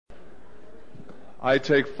I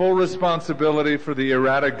take full responsibility for the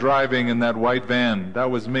erratic driving in that white van.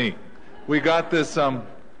 That was me. We got this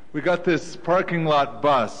parking lot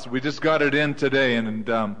bus. We just got it in today, and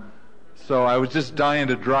so I was just dying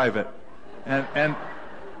to drive it. And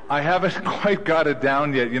I haven't quite got it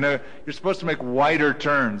down yet. You know, you're supposed to make wider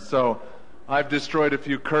turns, so I've destroyed a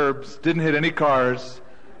few curbs. Didn't hit any cars.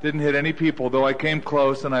 Didn't hit any people, though I came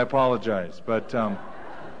close, and I apologize. But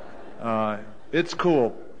it's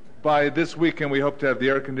cool. By this weekend, we hope to have the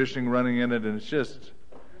air conditioning running in it, and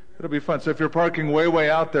it'll be fun. So if you're parking way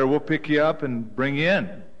out there, we'll pick you up and bring you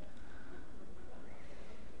in.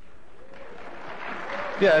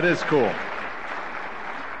 Yeah, it is cool.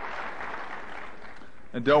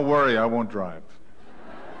 And don't worry, I won't drive.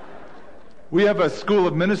 We have a school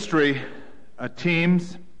of ministry,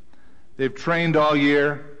 teams. They've trained all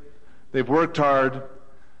year. They've worked hard.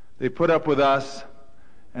 They put up with us.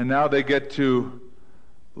 And now they get to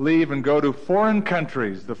leave and go to foreign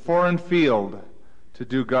countries, the foreign field, to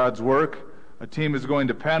do God's work. A team is going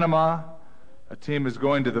to Panama. A team is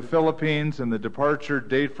going to the Philippines, and the departure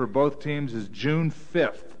date for both teams is June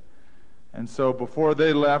 5th. And so before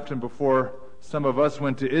they left and before some of us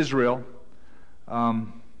went to Israel,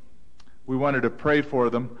 we wanted to pray for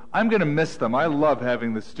them. I'm going to miss them. I love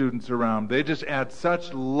having the students around. They just add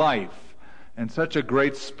such life and such a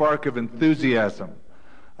great spark of enthusiasm,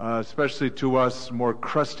 especially to us more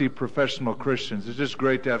crusty professional Christians. It's just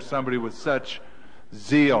great to have somebody with such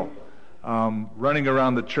zeal running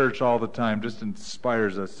around the church all the time. Just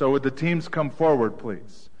inspires us. So would the teams come forward,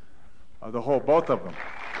 please? Both of them.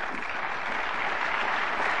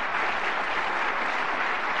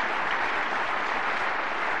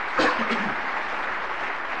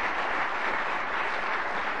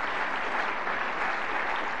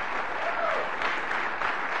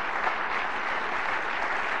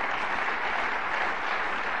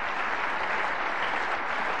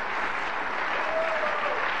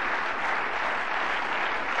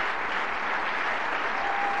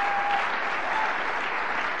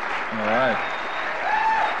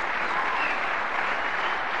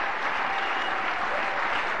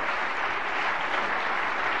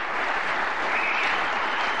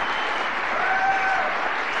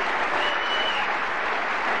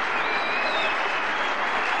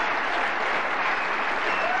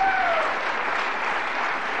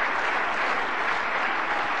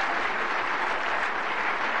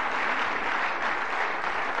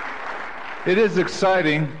 It is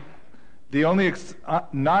exciting. The only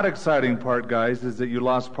not exciting part, guys, is that you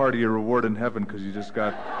lost part of your reward in heaven because you just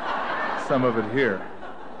got some of it here.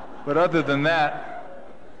 But other than that,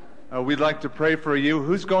 we'd like to pray for you.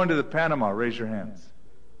 Who's going to the Panama? Raise your hands.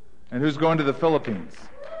 And who's going to the Philippines?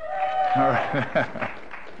 All right.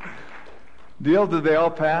 Deal, did they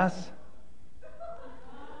all pass?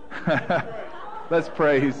 Let's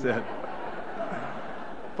pray, he said.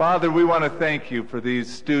 Father, we want to thank you for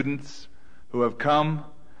these students who have come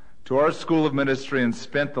to our school of ministry and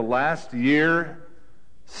spent the last year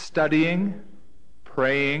studying,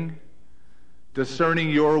 praying, discerning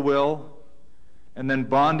your will, and then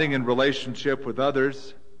bonding in relationship with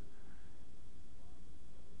others,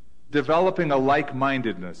 developing a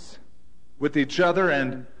like-mindedness with each other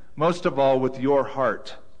and, most of all, with your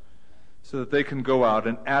heart, so that they can go out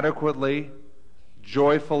and adequately,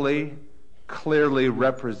 joyfully, clearly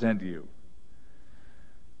represent you.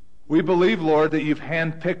 We believe, Lord, that you've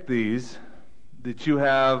handpicked these, that you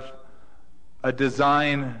have a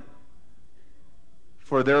design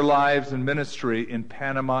for their lives and ministry in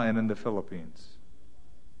Panama and in the Philippines.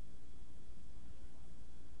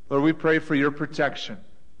 Lord, we pray for your protection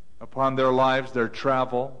upon their lives, their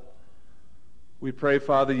travel. We pray,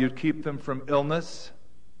 Father, you'd keep them from illness.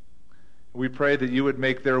 We pray that you would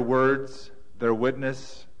make their words, their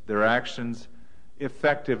witness, their actions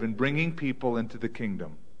effective in bringing people into the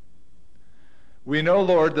kingdom. We know,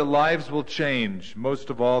 Lord, that lives will change, most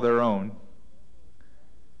of all their own.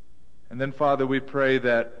 And then, Father, we pray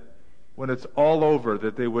that when it's all over,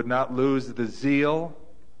 that they would not lose the zeal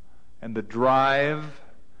and the drive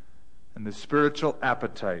and the spiritual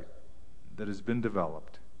appetite that has been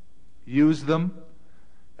developed. Use them.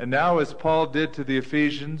 And now, as Paul did to the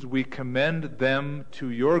Ephesians, we commend them to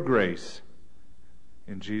your grace.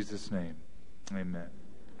 In Jesus' name, amen.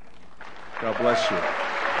 God bless you.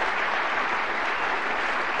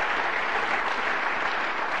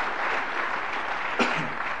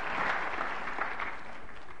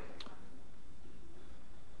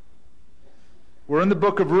 We're in the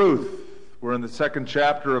book of Ruth. We're in the second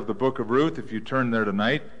chapter of the book of Ruth, if you turn there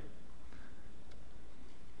tonight.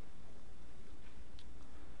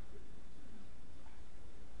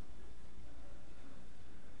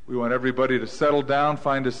 We want everybody to settle down,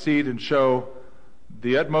 find a seat, and show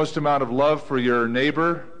the utmost amount of love for your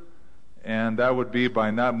neighbor, and that would be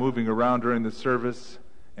by not moving around during the service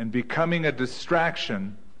and becoming a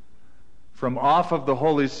distraction from off of the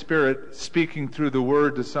Holy Spirit speaking through the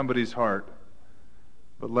Word to somebody's heart,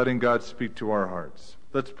 but letting God speak to our hearts.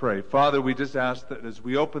 Let's pray. Father, we just ask that as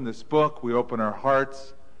we open this book, we open our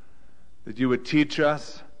hearts, that you would teach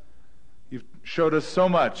us. You've showed us so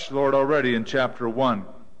much, Lord, already in chapter 1.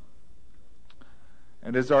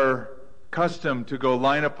 And as our custom to go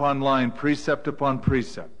line upon line, precept upon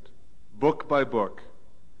precept, book by book,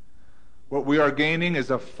 what we are gaining is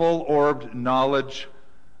a full-orbed knowledge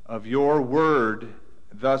of your word,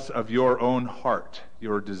 thus of your own heart,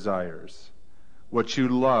 your desires, what you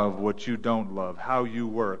love, what you don't love, how you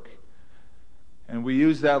work. And we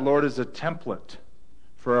use that, Lord, as a template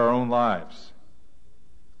for our own lives.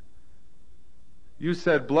 You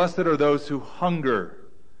said, blessed are those who hunger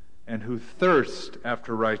and who thirst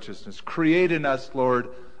after righteousness. Create in us, Lord,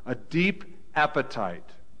 a deep appetite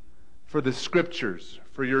for the Scriptures,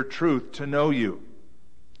 for your truth, to know you.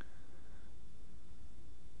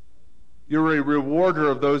 You're a rewarder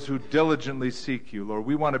of those who diligently seek you, Lord.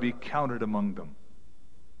 We want to be counted among them.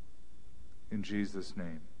 In Jesus'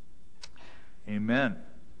 name. Amen.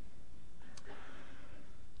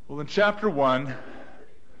 Well, in chapter 1,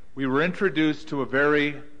 we were introduced to a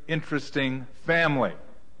very interesting family.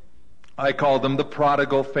 I call them the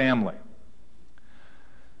prodigal family.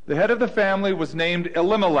 The head of the family was named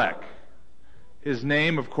Elimelech. His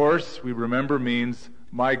name, of course, we remember means,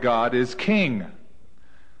 my God is king.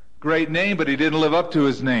 Great name, but he didn't live up to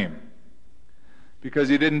his name because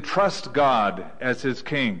he didn't trust God as his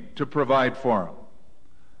king to provide for him.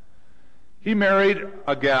 He married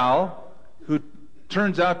a gal who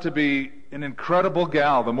turns out to be an incredible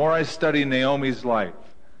gal. The more I study Naomi's life,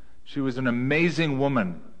 she was an amazing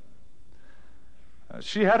woman.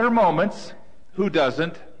 She had her moments. Who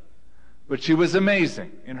doesn't? But she was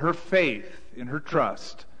amazing in her faith, in her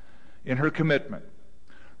trust, in her commitment.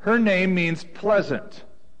 Her name means pleasant.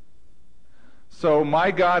 So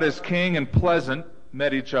my God is king and pleasant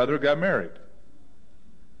met each other, got married.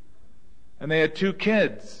 And they had 2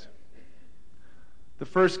 kids. The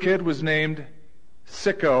first kid was named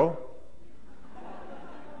Sicko.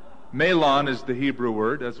 Malon is the Hebrew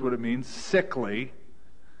word. That's what it means, sickly.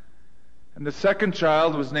 And the second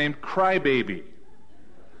child was named Crybaby.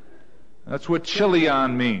 That's what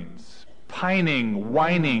Chilion means. Pining,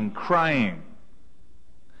 whining, crying.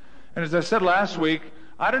 And as I said last week,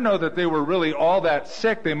 I don't know that they were really all that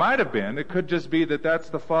sick. They might have been. It could just be that that's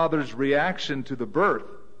the father's reaction to the birth.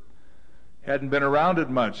 Hadn't been around it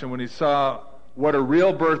much. And when he saw what a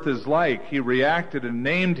real birth is like, he reacted and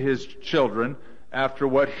named his children after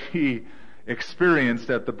what he experienced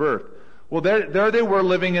at the birth. Well, there they were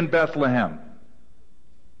living in Bethlehem.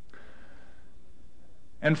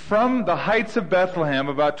 And from the heights of Bethlehem,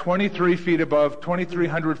 about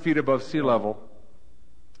 2,300 feet above sea level,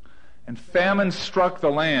 and famine struck the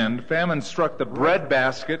land. Famine struck the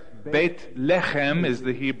breadbasket. Beit Lechem is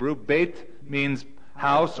the Hebrew. Beit means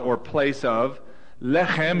house or place of.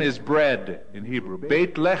 Lechem is bread in Hebrew.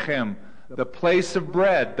 Beit Lechem, the place of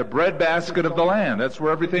bread, the breadbasket of the land. That's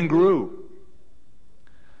where everything grew.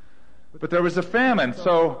 But there was a famine.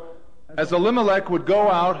 So as Elimelech would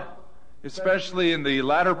go out, especially in the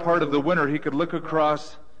latter part of the winter, he could look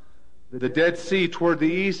across the Dead Sea toward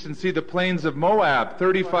the east and see the plains of Moab,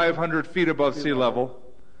 3,500 feet above sea level,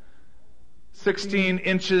 16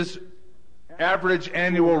 inches average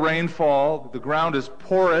annual rainfall. The ground is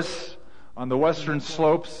porous on the western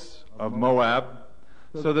slopes of Moab,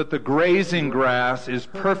 so that the grazing grass is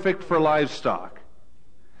perfect for livestock.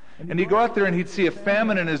 And he'd go out there and he'd see a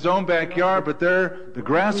famine in his own backyard, but there the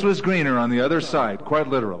grass was greener on the other side, quite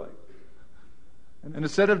literally. And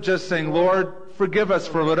instead of just saying, Lord, forgive us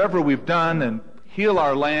for whatever we've done and heal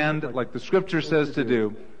our land, like the Scripture says to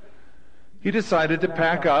do, he decided to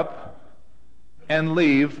pack up and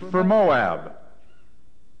leave for Moab.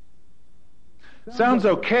 Sounds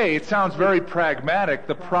okay. It sounds very pragmatic.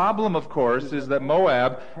 The problem, of course, is that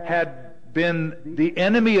Moab had been the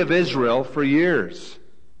enemy of Israel for years.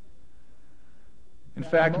 In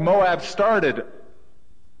fact, Moab started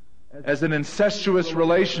as an incestuous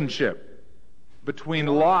relationship between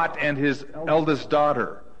Lot and his eldest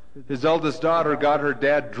daughter. His eldest daughter got her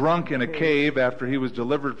dad drunk in a cave after he was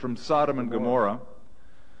delivered from Sodom and Gomorrah.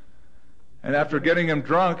 And after getting him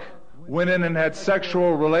drunk, went in and had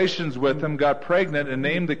sexual relations with him, got pregnant, and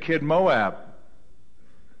named the kid Moab.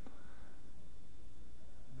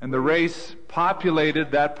 And the race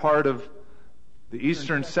populated that part of the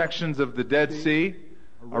eastern sections of the Dead Sea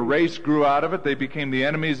A race grew out of it. They became the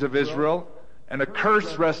enemies of Israel, and a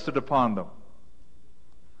curse rested upon them.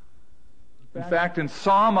 In fact, in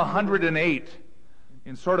Psalm 108,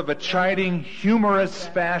 in sort of a chiding, humorous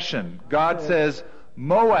fashion, God says,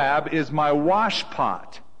 Moab is my wash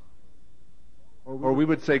pot. Or we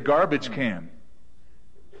would say garbage can.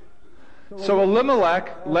 So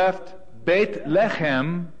Elimelech left Beit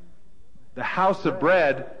Lechem, the house of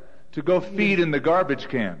bread, to go feed in the garbage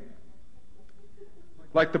can.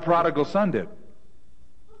 Like the prodigal son did.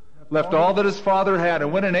 Left all that his father had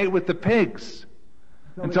and went and ate with the pigs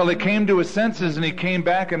until he came to his senses and he came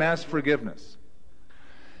back and asked forgiveness.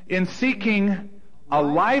 In seeking a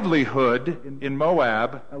livelihood in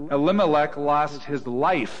Moab, Elimelech lost his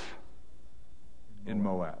life in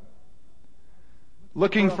Moab.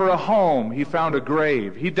 Looking for a home, he found a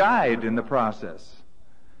grave. He died in the process.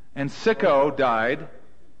 And Sicko died,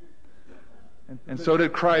 and so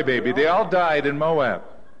did Crybaby. They all died in Moab.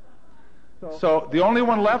 So the only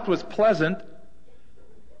one left was Pleasant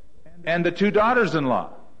and the two daughters-in-law,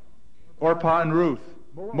 Orpah and Ruth,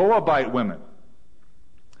 Moabite women.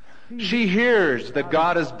 She hears that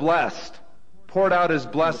God is blessed, poured out his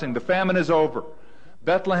blessing. The famine is over.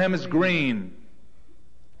 Bethlehem is green.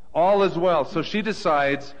 All is well. So she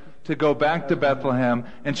decides to go back to Bethlehem,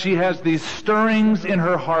 and she has these stirrings in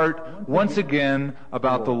her heart once again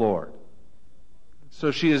about the Lord.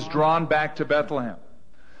 So she is drawn back to Bethlehem.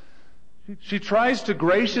 She tries to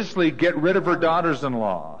graciously get rid of her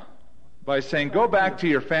daughters-in-law by saying, go back to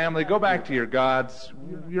your family, go back to your gods.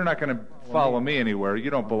 You're not going to follow me anywhere.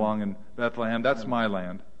 You don't belong in Bethlehem. That's my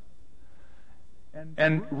land.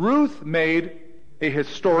 And Ruth made a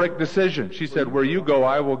historic decision. She said, where you go,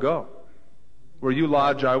 I will go. Where you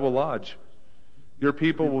lodge, I will lodge. Your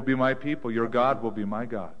people will be my people. Your God will be my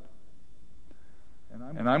God.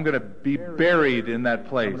 And I'm going to be buried in that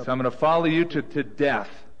place. I'm going to follow you to death.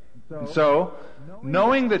 And so,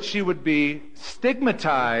 knowing that she would be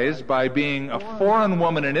stigmatized by being a foreign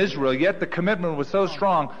woman in Israel, yet the commitment was so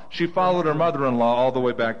strong, she followed her mother-in-law all the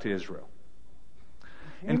way back to Israel.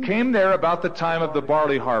 And came there about the time of the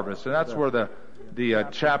barley harvest. And that's where the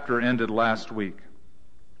chapter ended last week.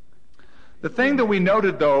 The thing that we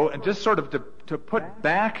noted, though, and just sort of to put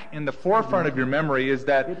back in the forefront of your memory, is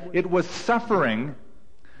that it was suffering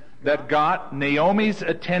that got Naomi's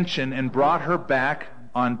attention and brought her back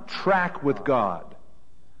on track with God.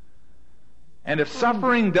 And if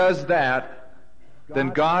suffering does that, then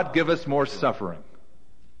God give us more suffering.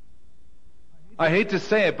 I hate to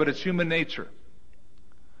say it, but it's human nature.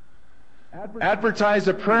 Advertise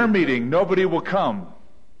a prayer meeting, nobody will come.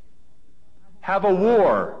 Have a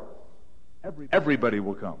war, everybody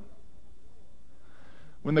will come.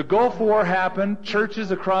 When the Gulf War happened,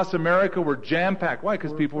 churches across America were jam-packed. Why?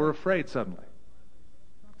 Because people were afraid suddenly.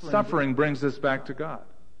 Suffering brings us back to God.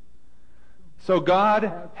 So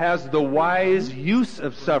God has the wise use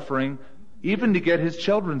of suffering even to get his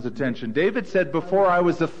children's attention. David said, before I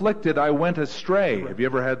was afflicted, I went astray. Have you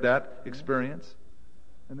ever had that experience?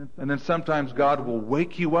 And then sometimes God will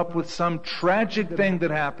wake you up with some tragic thing that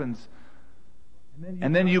happens.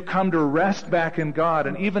 And then you come to rest back in God.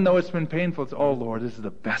 And even though it's been painful, it's, oh Lord, this is the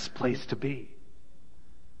best place to be.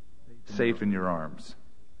 Safe in your arms.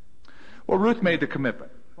 Well, Ruth made the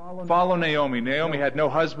commitment. Follow Naomi. Naomi had no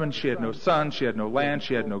husband, she had no son, she had no land,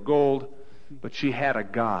 she had no gold, but she had a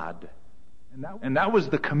God. And that was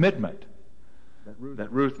the commitment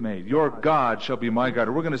that Ruth made. Your God shall be my God.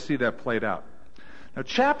 And we're going to see that played out. Now,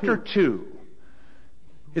 chapter 2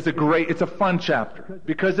 is it's a fun chapter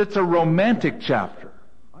because it's a romantic chapter.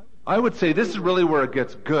 I would say this is really where it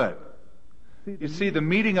gets good. You see the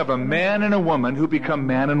meeting of a man and a woman who become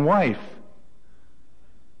man and wife.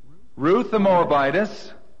 Ruth the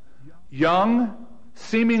Moabitess, young,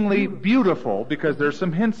 seemingly beautiful, because there's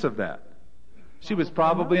some hints of that. She was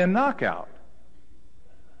probably a knockout.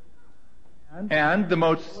 And the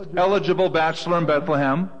most eligible bachelor in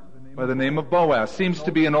Bethlehem, by the name of Boaz, seems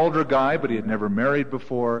to be an older guy, but he had never married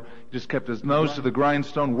before. He just kept his nose to the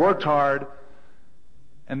grindstone, worked hard,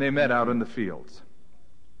 and they met out in the fields.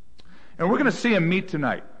 And we're going to see him meet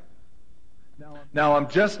tonight. Now, I'm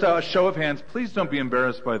just a show of hands. Please don't be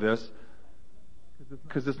embarrassed by this,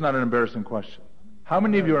 because it's not an embarrassing question. How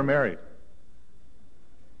many of you are married?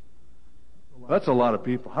 That's a lot of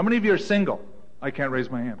people. How many of you are single? I can't raise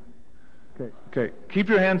my hand. Okay. Keep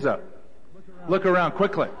your hands up. Look around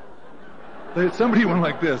quickly. Somebody went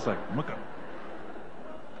like this, like, look up.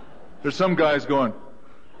 There's some guys going,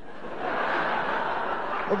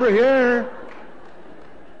 over here.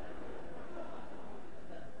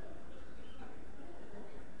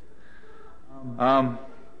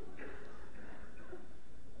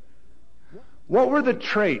 What were the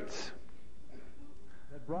traits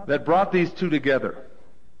that brought these two together?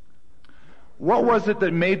 What was it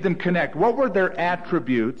that made them connect? What were their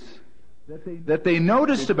attributes that they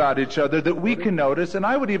noticed about each other that we can notice? And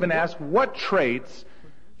I would even ask, what traits,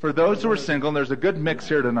 for those who are single, and there's a good mix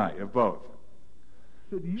here tonight of both,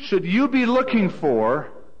 should you be looking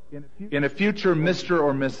for in a future Mr.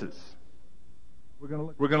 or Mrs.? We're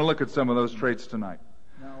going to look at some of those traits tonight.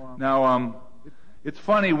 Now, it's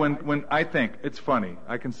funny when I think, it's funny,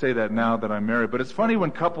 I can say that now that I'm married, but it's funny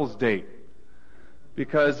when couples date.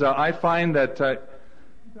 Because I find that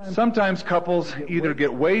sometimes couples either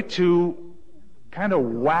get way too kind of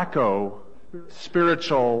wacko,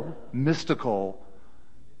 spiritual, mystical,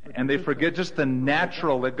 and they forget just the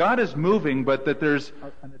natural, that God is moving, but that there's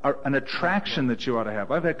an attraction that you ought to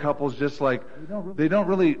have. I've had couples just like, they don't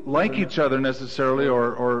really like each other necessarily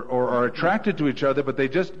or are attracted to each other, but they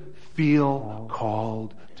just feel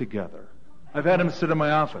called together. I've had them sit in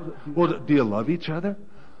my office. Well, do you love each other?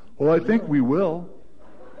 Well, I think we will.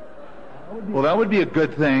 Well, that would be a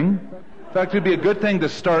good thing. In fact, it would be a good thing to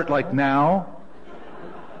start like now.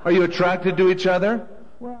 Are you attracted to each other?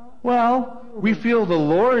 Well, we feel the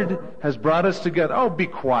Lord has brought us together. Oh, be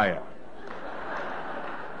quiet.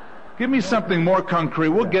 Give me something more concrete.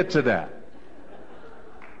 We'll get to that.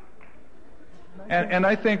 And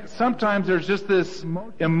I think sometimes there's just this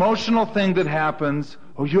emotional thing that happens.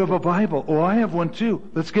 Oh, you have a Bible. Oh, I have one too.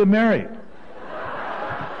 Let's get married.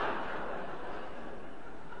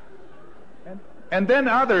 And then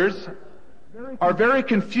others are very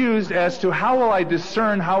confused as to how will I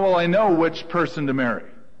discern, how will I know which person to marry?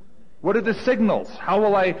 What are the signals? How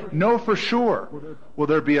will I know for sure? Will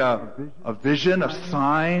there be a vision, a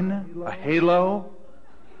sign, a halo?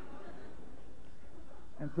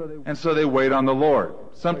 And so they wait on the Lord.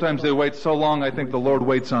 Sometimes they wait so long, I think the Lord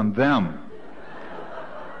waits on them.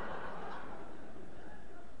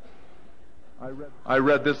 I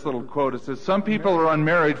read this little quote. It says, some people are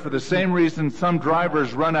unmarried for the same reason some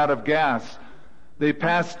drivers run out of gas. They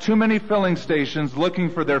pass too many filling stations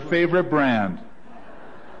looking for their favorite brand.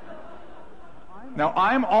 Now,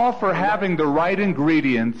 I'm all for having the right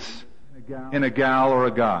ingredients in a gal or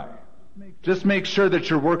a guy. Just make sure that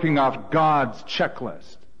you're working off God's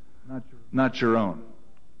checklist, not your own.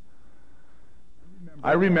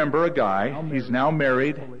 I remember a guy, he's now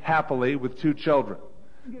married happily with 2 children.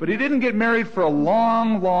 But he didn't get married for a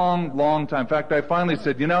long, long, long time. In fact, I finally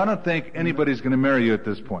said, I don't think anybody's going to marry you at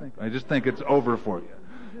this point. I just think it's over for you.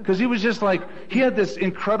 Because he was just like, he had this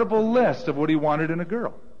incredible list of what he wanted in a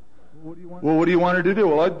girl. Well, what do you want her to do?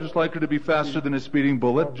 Well, I'd just like her to be faster than a speeding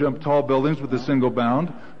bullet, jump tall buildings with a single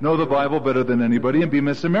bound, know the Bible better than anybody, and be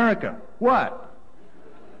Miss America. What?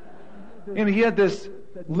 And he had this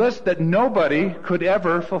list that nobody could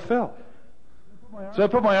ever fulfill. So I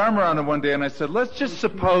put my arm around him one day and I said, let's just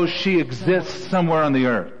suppose she exists somewhere on the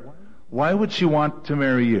earth. Why would she want to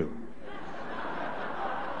marry you?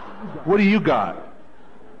 What do you got?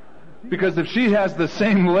 Because if she has the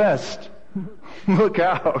same list, look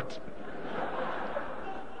out.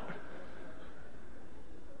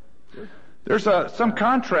 There's some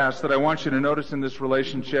contrast that I want you to notice in this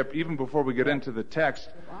relationship, even before we get into the text.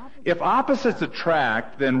 If opposites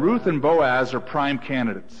attract, then Ruth and Boaz are prime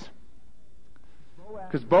candidates.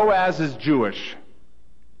 Because Boaz is Jewish,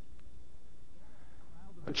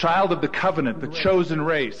 a child of the covenant, the chosen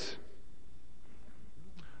race.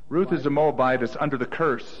 Ruth is a Moabitess under the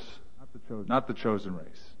curse, not the chosen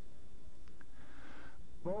race.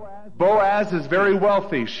 Boaz is very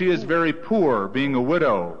wealthy. She is very poor, being a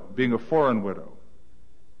widow, being a foreign widow.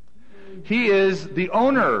 He is the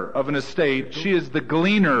owner of an estate. She is the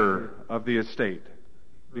gleaner of the estate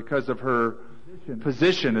because of her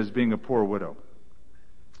position as being a poor widow.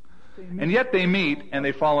 And yet they meet and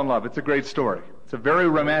they fall in love. It's a great story. It's a very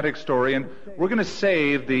romantic story, and we're going to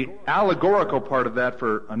save the allegorical part of that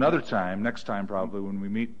for another time, next time probably when we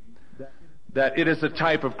meet, that it is a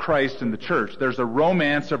type of Christ in the church. There's a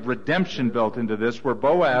romance of redemption built into this where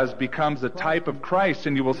Boaz becomes a type of Christ,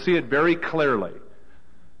 and you will see it very clearly.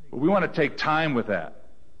 But we want to take time with that.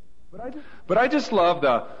 But I just love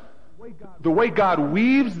the way God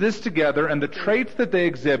weaves this together and the traits that they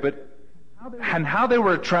exhibit and how they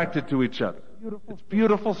were attracted to each other. It's a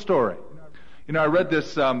beautiful story. I read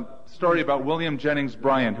this story about William Jennings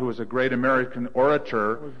Bryan, who was a great American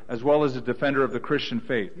orator as well as a defender of the Christian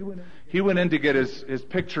faith. He went in to get his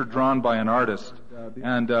picture drawn by an artist,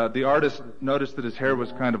 and the artist noticed that his hair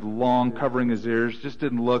was kind of long, covering his ears, just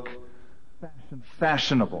didn't look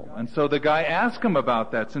fashionable. And so the guy asked him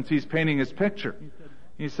about that since he's painting his picture.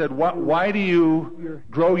 He said, why do you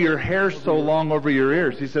grow your hair so long over your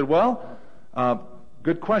ears? He said, well,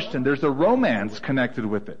 Good question. There's a romance connected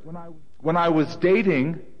with it. When I was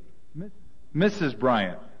dating Mrs.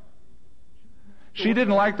 Bryant, she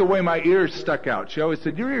didn't like the way my ears stuck out. She always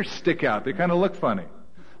said, your ears stick out. They kind of look funny.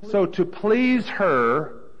 So to please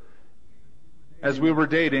her, as we were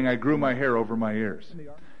dating, I grew my hair over my ears.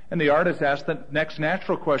 And the artist asked the next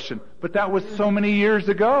natural question, but that was so many years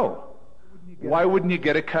ago. Why wouldn't you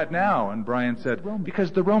get it cut now? And Brian said,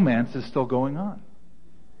 because the romance is still going on.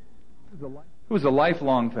 It was a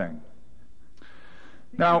lifelong thing.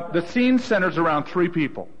 Now, the scene centers around three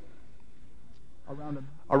people.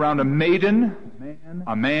 Around a maiden,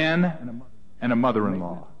 a man, and a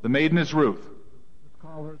mother-in-law. The maiden is Ruth.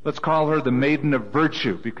 Let's call her the maiden of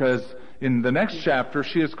virtue, because in the next chapter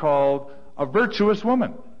she is called a virtuous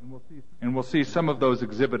woman. And we'll see some of those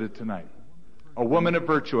exhibited tonight. A woman of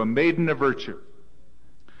virtue, a maiden of virtue.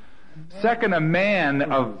 Second, a man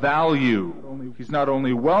of value. He's not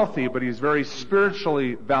only wealthy, but he's very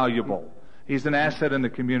spiritually valuable. He's an asset in the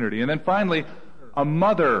community. And then finally, a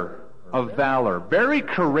mother of valor. Very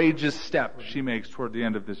courageous step she makes toward the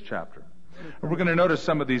end of this chapter. And we're going to notice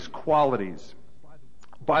some of these qualities.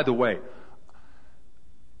 By the way,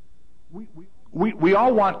 we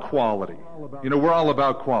all want quality. You know, we're all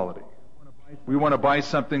about quality. We want to buy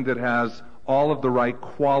something that has all of the right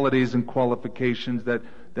qualities and qualifications that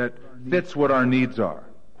fits what our needs are.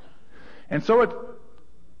 And so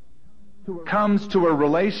it comes to a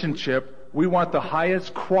relationship, we want the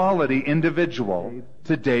highest quality individual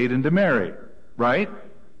to date and to marry, right?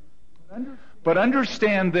 But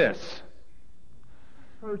understand this.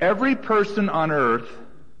 Every person on earth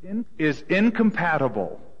is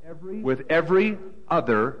incompatible with every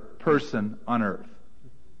other person on earth.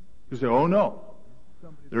 You say, oh no,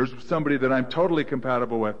 there's somebody that I'm totally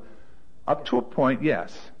compatible with. Up to a point,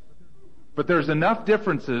 yes. But there's enough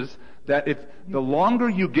differences that if the longer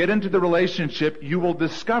you get into the relationship, you will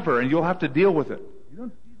discover and you'll have to deal with it.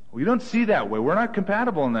 We don't see that way. We're not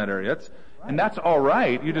compatible in that area. And that's all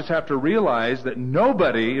right. You just have to realize that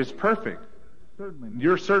nobody is perfect.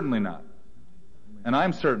 You're certainly not. And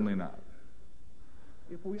I'm certainly not.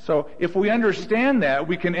 So if we understand that,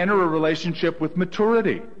 we can enter a relationship with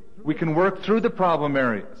maturity. We can work through the problem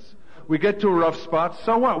areas. We get to a rough spot,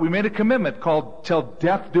 so what? We made a commitment called till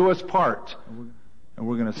death do us part. And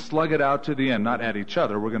we're going to slug it out to the end, not at each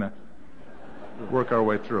other. We're going to work our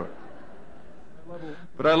way through it.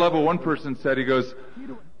 But I love what one person said. He goes,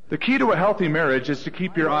 the key to a healthy marriage is to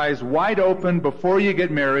keep your eyes wide open before you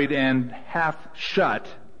get married and half shut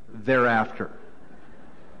thereafter.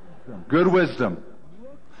 Good wisdom.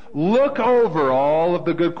 Look over all of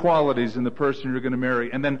the good qualities in the person you're going to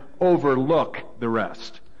marry and then overlook the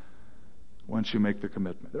rest once you make the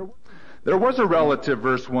commitment. There was a relative,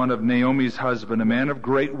 verse 1, of Naomi's husband, a man of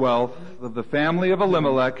great wealth, of the family of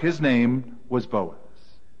Elimelech. His name was Boaz.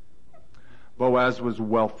 Boaz was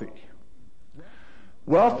wealthy.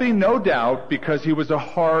 Wealthy, no doubt, because he was a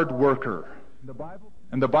hard worker.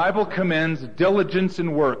 And the Bible commends diligence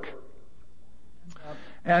in work.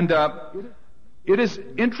 And it is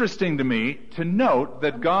interesting to me to note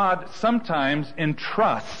that God sometimes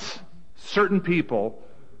entrusts certain people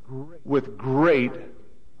with great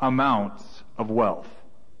amounts of wealth.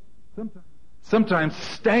 Sometimes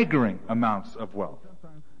staggering amounts of wealth.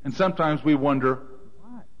 And sometimes we wonder,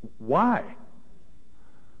 why?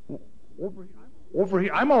 Over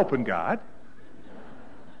here, I'm open, God.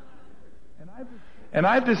 And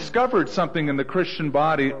I've discovered something in the Christian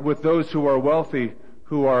body with those who are wealthy,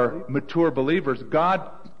 who are mature believers. God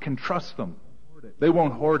can trust them. They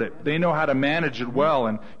won't hoard it. They know how to manage it well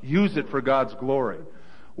and use it for God's glory.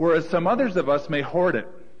 Whereas some others of us may hoard it.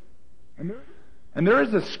 And there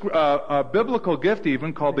is a biblical gift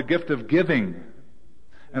even called the gift of giving.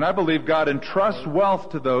 And I believe God entrusts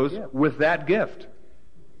wealth to those with that gift.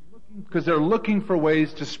 Because they're looking for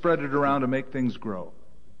ways to spread it around to make things grow.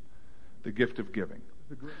 The gift of giving.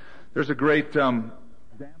 There's a great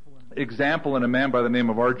example in a man by the name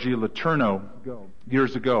of R.G. Letourneau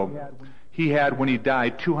years ago. He had, when he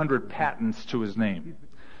died, 200 patents to his name.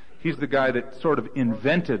 He's the guy that sort of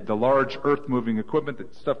invented the large earth-moving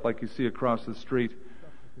equipment, stuff like you see across the street,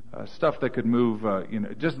 stuff that could move,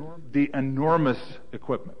 just the enormous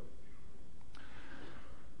equipment.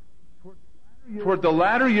 Toward the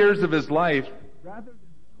latter years of his life,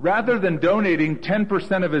 rather than donating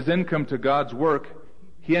 10% of his income to God's work,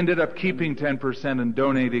 he ended up keeping 10% and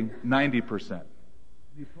donating 90%.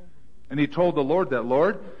 And he told the Lord that,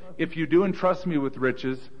 Lord, if you do entrust me with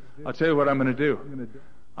riches, I'll tell you what I'm going to do.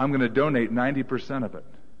 I'm going to donate 90% of it.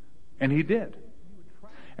 And he did.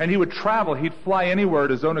 And he would travel, he'd fly anywhere at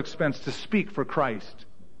his own expense to speak for Christ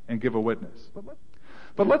and give a witness.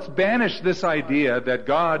 But let's banish this idea that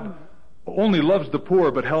God only loves the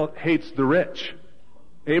poor but hates the rich.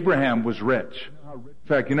 Abraham was rich. In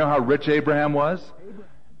fact, you know how rich Abraham was?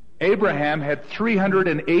 Abraham had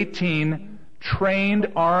 318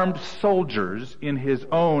 trained armed soldiers in his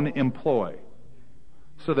own employ.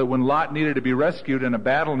 So that when Lot needed to be rescued and a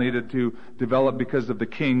battle needed to develop because of the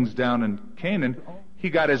kings down in Canaan,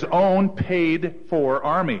 he got his own paid-for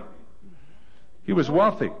army. He was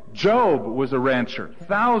wealthy. Job was a rancher.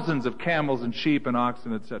 Thousands of camels and sheep and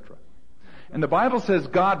oxen, etc. And the Bible says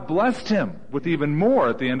God blessed him with even more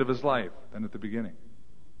at the end of his life than at the beginning.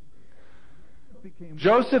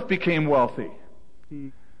 Joseph became wealthy.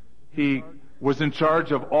 He was in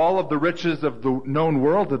charge of all of the riches of the known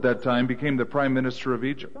world at that time, became the prime minister of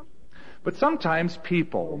Egypt. But sometimes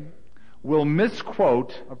people will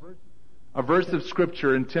misquote a verse of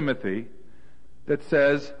Scripture in Timothy that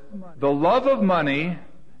says, the love of money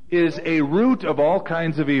is a root of all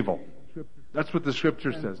kinds of evil. That's what the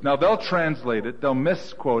Scripture says. Now they'll translate it, they'll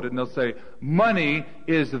misquote it, and they'll say, money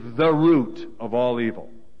is the root of all evil.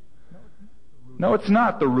 No, it's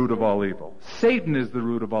not the root of all evil. Satan is the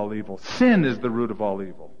root of all evil. Sin is the root of all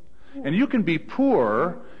evil. And you can be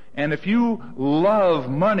poor, and if you love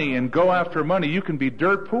money and go after money, you can be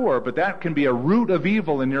dirt poor, but that can be a root of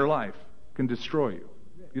evil in your life. It can destroy you.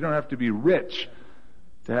 You don't have to be rich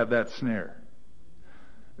to have that snare.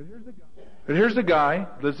 But here's a guy,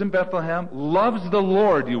 lives in Bethlehem, loves the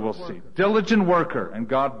Lord, you will see. Diligent worker, and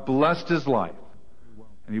God blessed his life.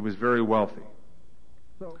 And he was very wealthy.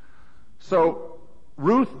 So,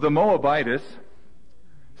 Ruth the Moabitess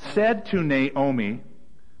said to Naomi,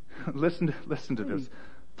 listen to this,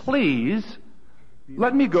 please,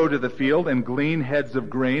 let me go to the field and glean heads of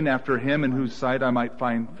grain after him in whose sight I might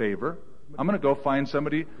find favor. I'm going to go find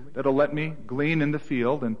somebody that'll let me glean in the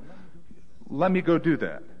field, and let me go do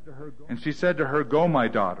that. And she said to her, go, my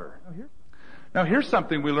daughter. Now here's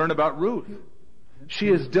something we learn about Ruth. She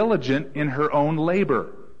is diligent in her own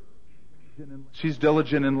labor. She's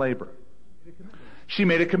diligent in labor. She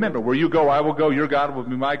made a commitment. Where you go, I will go. Your God will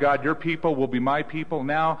be my God. Your people will be my people.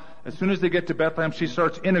 Now, as soon as they get to Bethlehem, she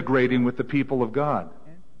starts integrating with the people of God.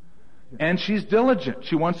 And she's diligent.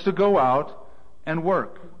 She wants to go out and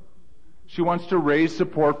work. She wants to raise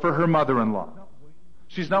support for her mother-in-law.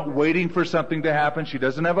 She's not waiting for something to happen. She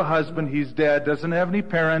doesn't have a husband. He's dead. Doesn't have any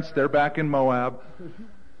parents. They're back in Moab.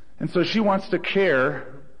 And so she wants to care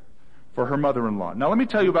for her mother-in-law. Now let me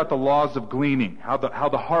tell you about the laws of gleaning, how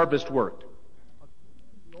the harvest worked.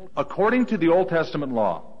 According to the Old Testament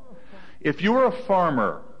law, if you were a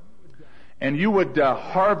farmer and you would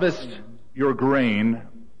harvest your grain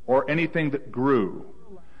or anything that grew,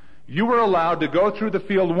 you were allowed to go through the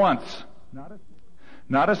field once,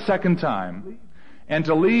 not a second time, and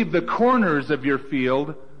to leave the corners of your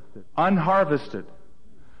field unharvested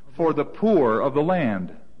for the poor of the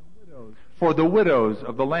land, for the widows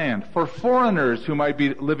of the land, for foreigners who might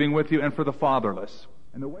be living with you, and for the fatherless.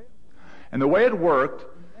 And the way it worked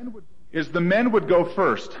is the men would go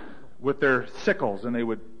first with their sickles, and they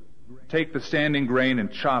would take the standing grain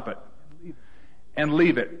and chop it and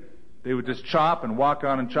leave it. They would just chop and walk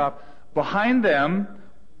on and chop. Behind them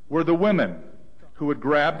were the women who would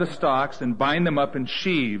grab the stalks and bind them up in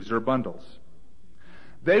sheaves or bundles.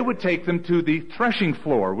 They would take them to the threshing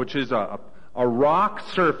floor, which is a rock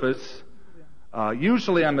surface,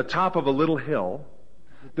 usually on the top of a little hill.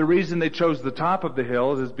 The reason they chose the top of the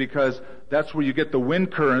hill is because that's where you get the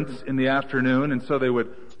wind currents in the afternoon, and so they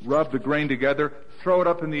would rub the grain together, throw it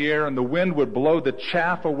up in the air, and the wind would blow the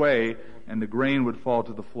chaff away, and the grain would fall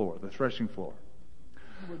to the floor, the threshing floor.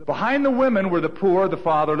 Behind the women were the poor, the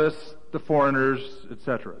fatherless, the foreigners,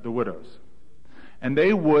 etc., the widows. And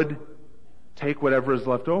they would take whatever is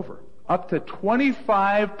left over. Up to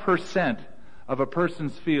 25% of a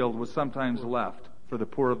person's field was sometimes left for the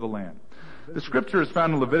poor of the land. The scripture is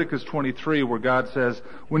found in Leviticus 23, where God says,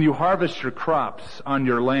 when you harvest your crops on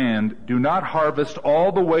your land, do not harvest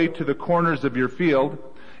all the way to the corners of your field.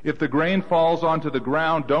 If the grain falls onto the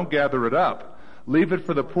ground, don't gather it up. Leave it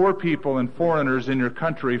for the poor people and foreigners in your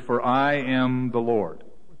country, for I am the Lord.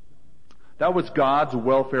 That was God's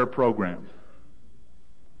welfare program.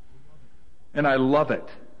 And I love it.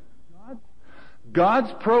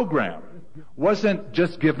 God's program wasn't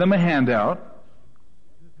just give them a handout,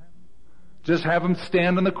 just have them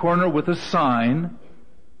stand in the corner with a sign.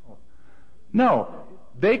 No,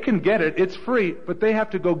 they can get it, it's free, but they have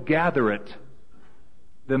to go gather it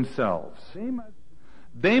themselves.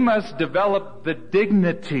 They must develop the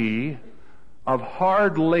dignity of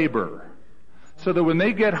hard labor so that when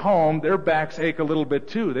they get home, their backs ache a little bit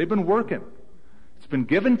too. They've been working. It's been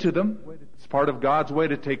given to them. It's part of God's way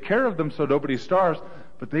to take care of them so nobody starves,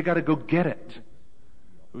 but they got to go get it.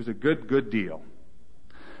 It was a good deal.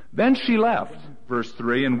 Then she left, verse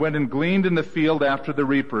 3, and went and gleaned in the field after the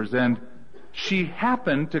reapers. And she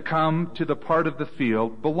happened to come to the part of the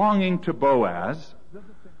field belonging to Boaz,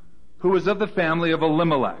 who was of the family of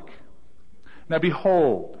Elimelech. Now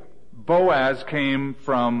behold, Boaz came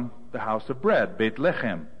from the house of bread,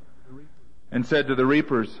 Bethlehem, and said to the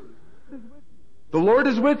reapers, "The Lord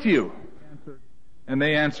is with you." And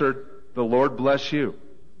they answered, "The Lord bless you."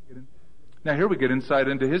 Now here we get insight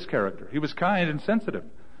into his character. He was kind and sensitive.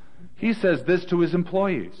 He says this to his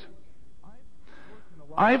employees.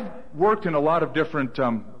 I've worked in a lot of different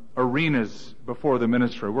arenas before the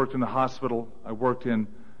ministry. I worked in the hospital. I worked in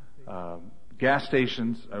gas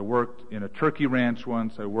stations. I worked in a turkey ranch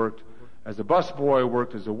once. I worked as a busboy. I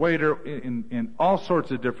worked as a waiter in all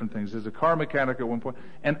sorts of different things. As a car mechanic at one point.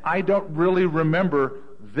 And I don't really remember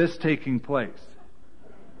this taking place.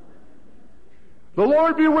 "The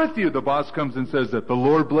Lord be with you." The boss comes and says that. "The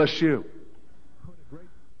Lord bless you."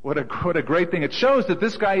 What a great thing. It shows that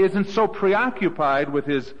this guy isn't so preoccupied with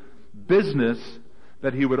his business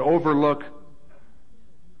that he would overlook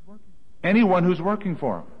anyone who's working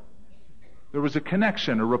for him. There was a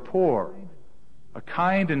connection, a rapport, a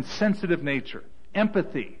kind and sensitive nature,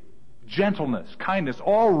 empathy, gentleness, kindness,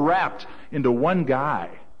 all wrapped into one guy.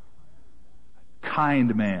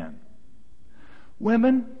 Kind man.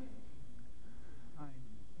 Women,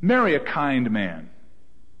 marry a kind man.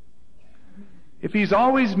 If he's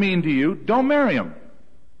always mean to you, don't marry him.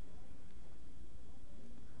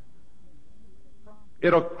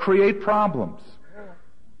 It'll create problems.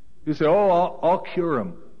 You say, "Oh, I'll cure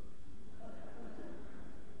him."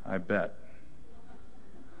 I bet.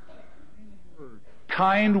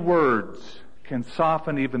 Kind words can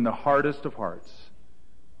soften even the hardest of hearts.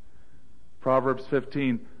 Proverbs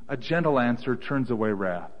 15, a gentle answer turns away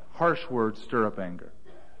wrath. Harsh words stir up anger.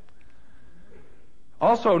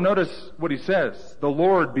 Also, notice what he says. "The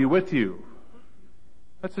Lord be with you."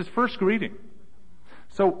 That's his first greeting.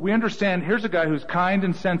 So we understand here's a guy who's kind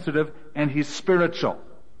and sensitive, and he's spiritual.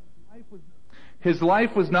 His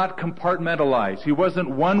life was not compartmentalized. He wasn't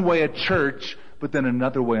one way at church, but then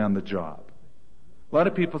another way on the job. A lot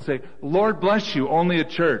of people say, "Lord bless you," only at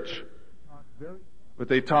church. But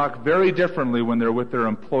they talk very differently when they're with their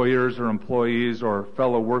employers or employees or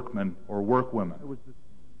fellow workmen or workwomen.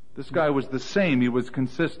 This guy was the same. He was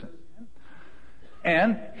consistent.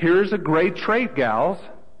 And here's a great trait, gals.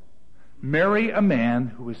 Marry a man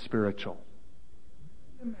who is spiritual.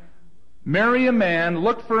 Marry a man,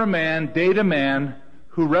 look for a man, date a man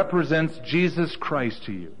who represents Jesus Christ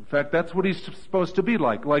to you. In fact, that's what he's supposed to be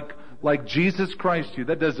like Jesus Christ to you.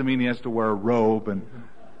 That doesn't mean he has to wear a robe and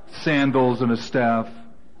sandals and a staff.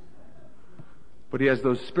 But he has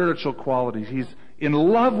those spiritual qualities. He's in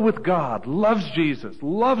love with God, loves Jesus,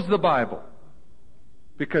 loves the Bible,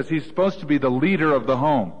 because he's supposed to be the leader of the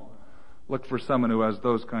home. Look for someone who has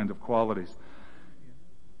those kinds of qualities.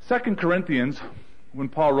 2 Corinthians, when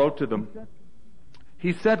Paul wrote to them,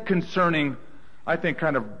 he said concerning, I think,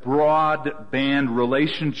 kind of broad-band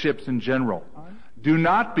relationships in general, do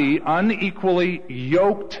not be unequally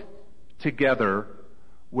yoked together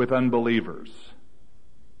with unbelievers.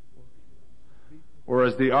 Or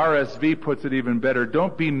as the RSV puts it even better,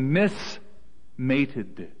 don't be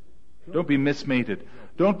mismated. Don't be mismated.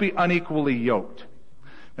 Don't be unequally yoked.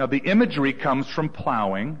 Now the imagery comes from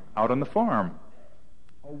plowing out on the farm.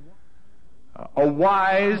 A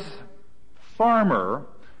wise farmer,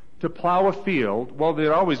 to plow a field, well, they'd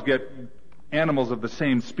always get animals of the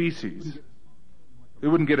same species. They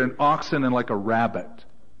wouldn't get an oxen and like a rabbit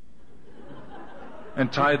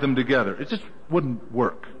and tie them together. It just wouldn't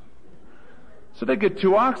work. So they get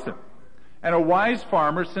 2 oxen. And a wise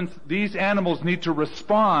farmer, since these animals need to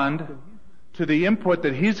respond to the input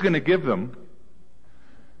that he's going to give them,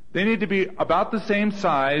 they need to be about the same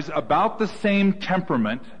size, about the same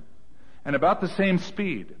temperament, and about the same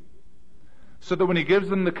speed. So that when he gives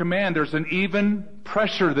them the command, there's an even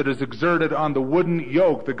pressure that is exerted on the wooden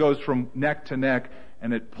yoke that goes from neck to neck,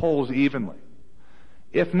 and it pulls evenly.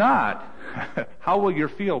 If not, how will your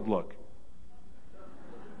field look?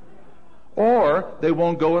 Or they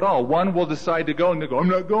won't go at all. One will decide to go and they go, "I'm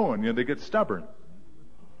not going." They get stubborn.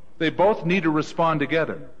 They both need to respond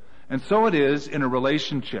together. And so it is in a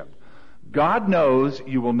relationship. God knows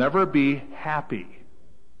you will never be happy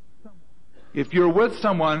if you're with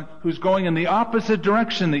someone who's going in the opposite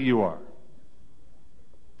direction that you are.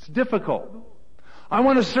 It's difficult. "I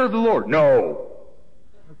want to serve the Lord." No.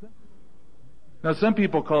 Now some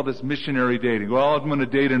people call this missionary dating. "Well, I'm going to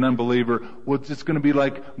date an unbeliever. Well, it's just going to be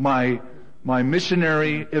like my my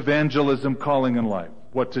missionary evangelism calling in life.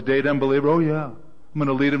 What, to date unbeliever? Oh yeah, I'm going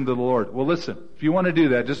to lead him to the Lord. Well listen, if you want to do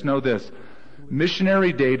that, just know this.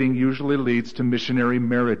 Missionary dating usually leads to missionary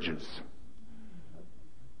marriages.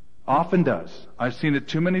 Often does. I've seen it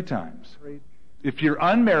too many times. If you're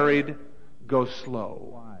unmarried, go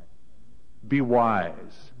slow. Be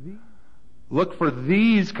wise. Look for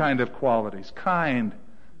these kind of qualities. Kind,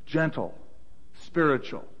 gentle,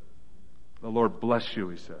 spiritual. The Lord bless you,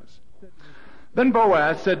 he says. Then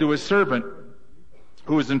Boaz said to his servant,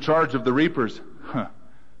 who was in charge of the reapers,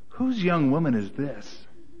 whose young woman is this?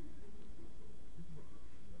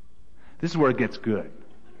 This is where it gets good.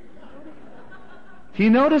 He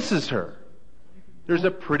notices her. There's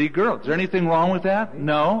a pretty girl. Is there anything wrong with that?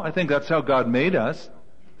 No, I think that's how God made us.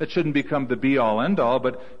 That shouldn't become the be-all, end-all,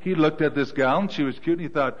 but he looked at this gal and she was cute and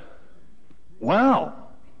he thought, wow,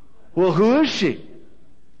 well, who is she?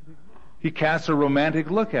 He cast a romantic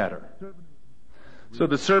look at her. So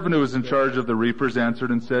the servant who was in charge of the reapers answered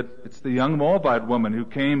and said, it's the young Moabite woman who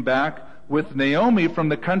came back with Naomi from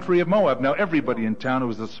the country of Moab. Now everybody in town, it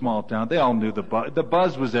was a small town, they all knew the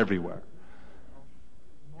buzz was everywhere.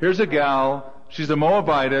 Here's a gal, she's a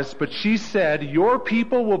Moabitess, but she said, your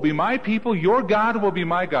people will be my people, your God will be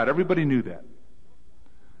my God. Everybody knew that.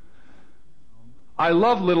 I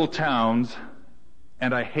love little towns,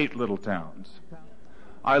 and I hate little towns.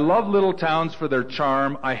 I love little towns for their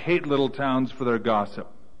charm. I hate little towns for their gossip.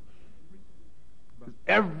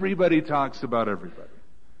 Everybody talks about everybody.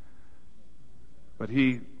 But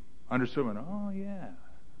he understood, oh yeah,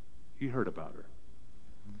 he heard about her.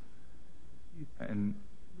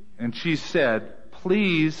 And she said,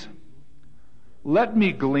 please let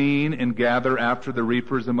me glean and gather after the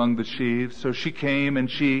reapers among the sheaves. So she came and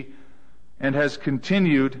has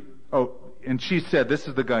continued. Oh, and she said, this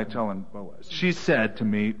is the guy telling Boaz. She said to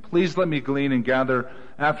me, please let me glean and gather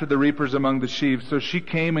after the reapers among the sheaves. So she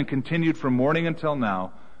came and continued from morning until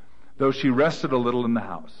now, though she rested a little in the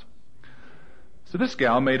house. So this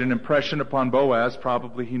gal made an impression upon Boaz.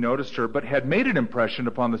 Probably he noticed her, but had made an impression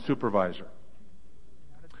upon the supervisor.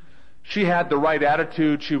 She had the right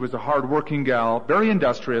attitude. She was a hard-working gal, very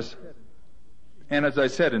industrious. And as I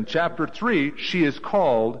said, in chapter 3, she is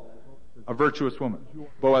called a virtuous woman.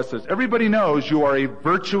 Boaz says, everybody knows you are a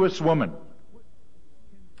virtuous woman.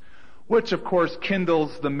 Which, of course,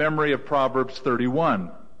 kindles the memory of Proverbs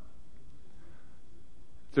 31.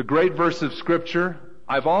 It's a great verse of Scripture.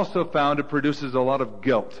 I've also found it produces a lot of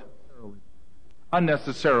guilt.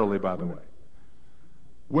 Unnecessarily, by the way.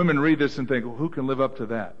 Women read this and think, well, who can live up to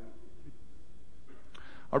that?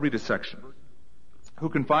 I'll read a section. Who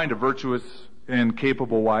can find a virtuous and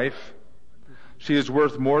capable wife? She is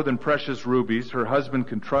worth more than precious rubies. Her husband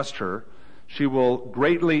can trust her. She will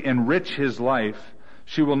greatly enrich his life.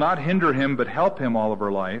 She will not hinder him, but help him all of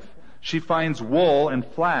her life. She finds wool and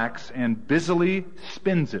flax and busily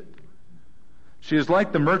spins it. She is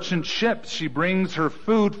like the merchant ships. She brings her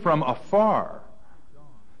food from afar.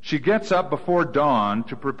 She gets up before dawn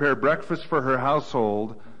to prepare breakfast for her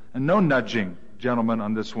household. And no nudging, gentlemen,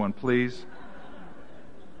 on this one, please.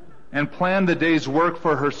 And plan the day's work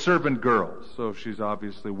for her servant girls. So she's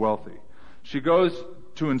obviously wealthy. She goes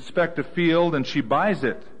to inspect a field and she buys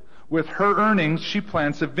it. With her earnings, she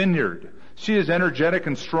plants a vineyard. She is energetic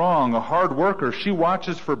and strong, a hard worker. She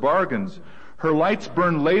watches for bargains. Her lights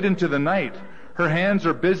burn late into the night. Her hands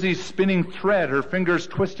are busy spinning thread, her fingers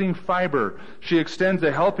twisting fiber. She extends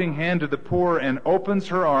a helping hand to the poor and opens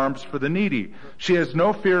her arms for the needy. She has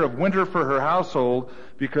no fear of winter for her household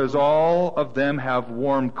because all of them have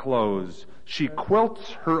warm clothes. She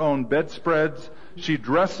quilts her own bedspreads. She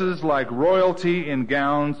dresses like royalty in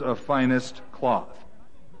gowns of finest cloth.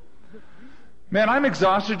 Man, I'm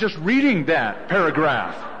exhausted just reading that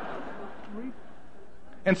paragraph.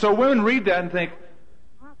 And so women read that and think,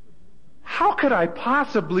 how could I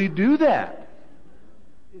possibly do that?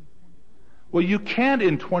 Well, you can't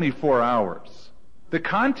in 24 hours. The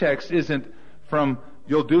context isn't from,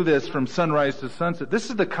 you'll do this from sunrise to sunset. This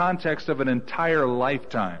is the context of an entire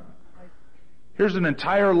lifetime. Here's an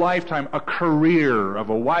entire lifetime, a career of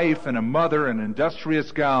a wife and a mother, an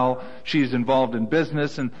industrious gal. She's involved in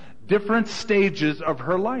business and different stages of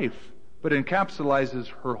her life, but encapsulates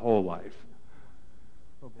her whole life.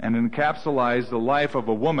 And encapsulates the life of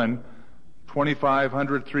a woman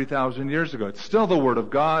 2,500, 3,000 years ago. It's still the Word of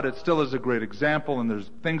God. It still is a great example, and there's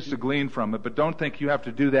things to glean from it, but don't think you have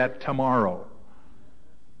to do that tomorrow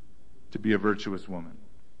to be a virtuous woman.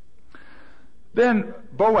 Then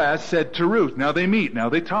Boaz said to Ruth, now they meet, now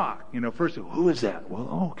they talk. First, who is that?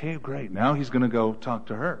 Well, okay, great. Now he's going to go talk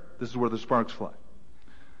to her. This is where the sparks fly.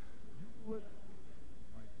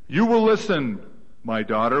 You will listen, my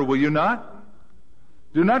daughter, will you not?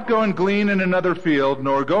 Do not go and glean in another field,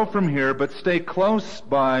 nor go from here, but stay close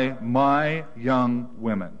by my young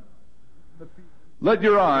women. Let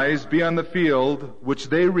your eyes be on the field which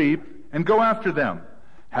they reap, and go after them.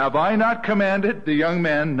 Have I not commanded the young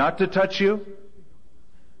men not to touch you?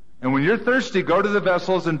 And when you're thirsty, go to the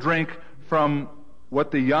vessels and drink from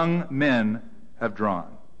what the young men have drawn.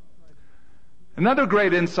 Another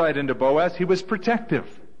great insight into Boaz, he was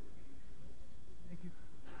protective.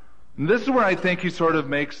 And this is where I think he sort of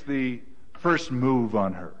makes the first move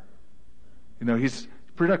on her. You know, he's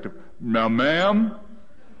protective. Now, ma'am,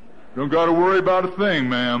 don't got to worry about a thing,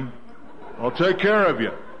 ma'am. I'll take care of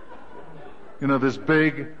you. You know, this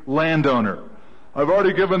big landowner. I've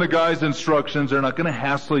already given the guys instructions. They're not going to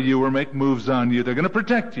hassle you or make moves on you. They're going to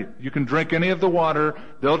protect you. You can drink any of the water.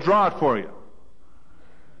 They'll draw it for you.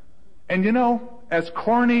 And you know, as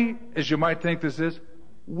corny as you might think this is,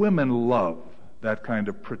 women love that kind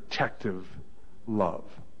of protective love.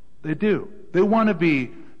 They do. They want to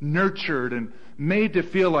be nurtured and made to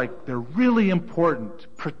feel like they're really important,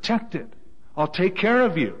 protected. I'll take care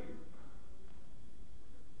of you.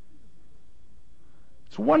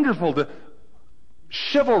 It's wonderful.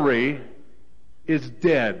 Chivalry is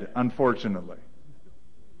dead, unfortunately.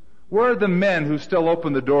 Where are the men who still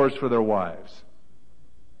open the doors for their wives?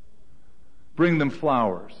 Bring them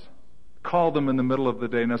flowers. Call them in the middle of the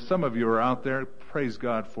day. Now, some of you are out there. Praise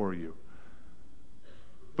God for you.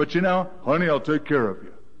 But you know, honey, I'll take care of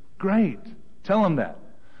you. Great. Tell them that.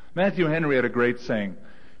 Matthew Henry had a great saying.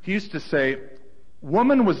 He used to say,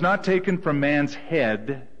 woman was not taken from man's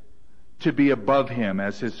head to be above him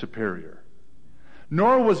as his superior.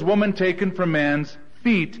 Nor was woman taken from man's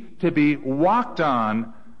feet to be walked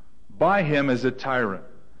on by him as a tyrant.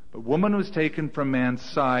 But woman was taken from man's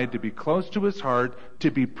side to be close to his heart,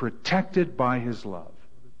 to be protected by his love.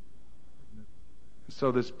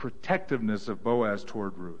 So this protectiveness of Boaz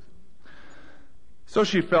toward Ruth. So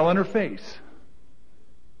she fell on her face.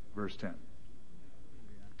 Verse 10.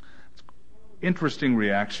 Interesting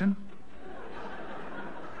reaction.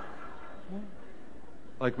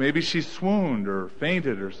 Like maybe she swooned or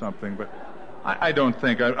fainted or something, but I don't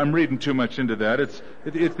think. I'm reading too much into that. It's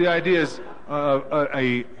the idea is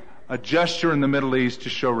a gesture in the Middle East to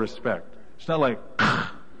show respect. It's not like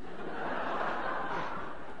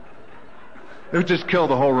it would just kill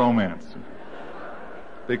the whole romance.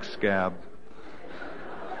 Big scab.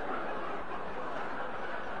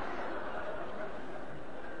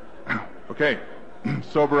 Okay,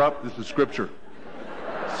 sober up. This is scripture.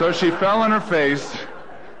 So she fell on her face.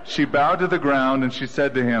 She bowed to the ground and she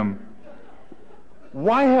said to him,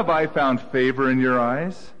 why have I found favor in your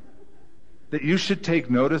eyes, that you should take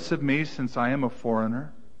notice of me since I am a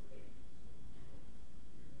foreigner?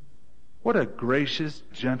 What a gracious,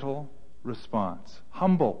 gentle response.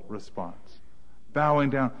 Humble response. Bowing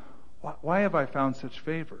down. Why have I found such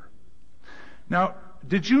favor? Now,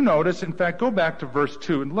 did you notice, in fact, go back to verse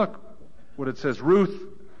 2 and look what it says. Ruth,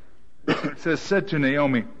 it says, said to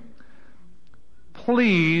Naomi,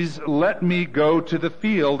 please let me go to the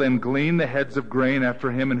field and glean the heads of grain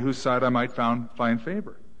after him in whose side I might find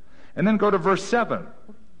favor. And then go to verse 7.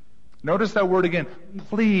 Notice that word again.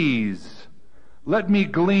 Please let me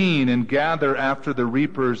glean and gather after the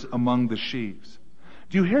reapers among the sheaves.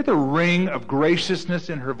 Do you hear the ring of graciousness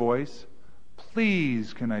in her voice?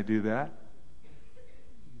 Please, can I do that?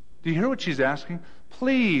 Do you hear what she's asking?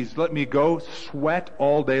 Please let me go sweat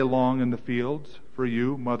all day long in the fields for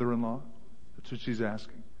you, mother-in-law. That's what she's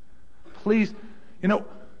asking. Please, you know,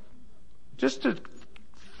 just to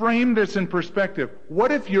frame this in perspective,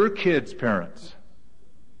 what if your kids' parents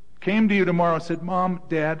came to you tomorrow and said, Mom,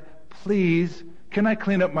 Dad, please, can I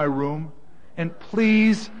clean up my room? And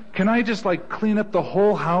please, can I just clean up the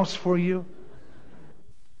whole house for you?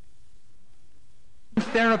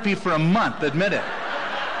 Therapy for a month, admit it.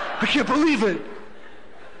 I can't believe it.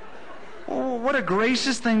 Oh, what a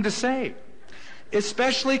gracious thing to say.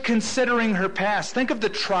 Especially considering her past. Think of the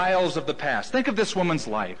trials of the past. Think of this woman's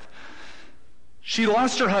life. She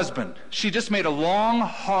lost her husband. She just made a long,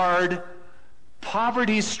 hard,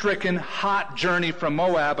 poverty-stricken, hot journey from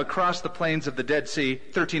Moab across the plains of the Dead Sea,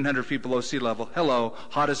 1,300 feet below sea level. Hello,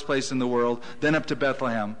 hottest place in the world. Then up to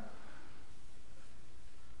Bethlehem.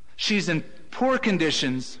 She's in poor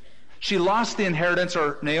conditions. She lost the inheritance,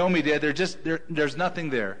 or Naomi did. There's nothing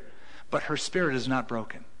there. But her spirit is not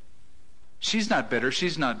broken. She's not bitter.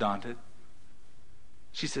 She's not daunted.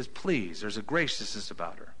 She says, please, there's a graciousness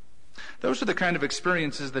about her. Those are the kind of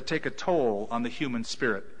experiences that take a toll on the human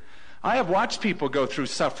spirit. I have watched people go through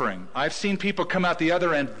suffering. I've seen people come out the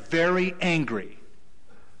other end very angry,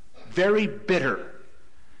 very bitter,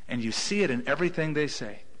 and you see it in everything they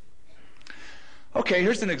say. Okay,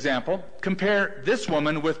 here's an example. Compare this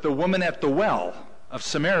woman with the woman at the well of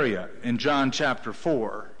Samaria in John chapter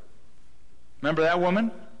 4. Remember that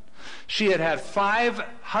woman? She had had 5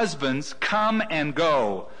 husbands come and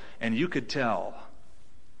go, and you could tell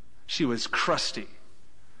she was crusty.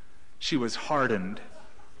 She was hardened.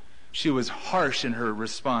 She was harsh in her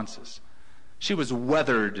responses. She was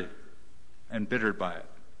weathered and bittered by it.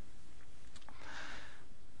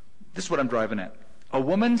 This is what I'm driving at. A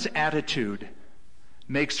woman's attitude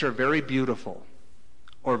makes her very beautiful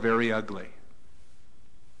or very ugly.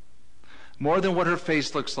 More than what her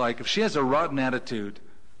face looks like. If she has a rotten attitude,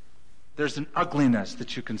 there's an ugliness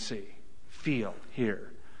that you can see, feel,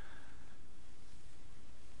 hear.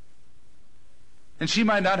 And she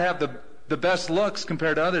might not have the best looks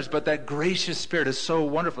compared to others, but that gracious spirit is so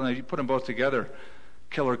wonderful. And if you put them both together,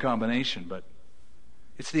 killer combination. But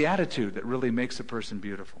it's the attitude that really makes a person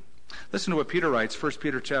beautiful. Listen to what Peter writes, 1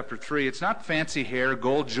 Peter chapter 3. It's not fancy hair,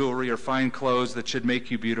 gold jewelry, or fine clothes that should make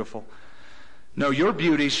you beautiful. No, your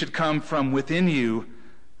beauty should come from within you,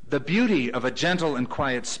 the beauty of a gentle and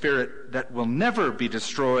quiet spirit that will never be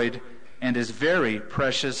destroyed and is very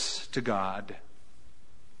precious to God.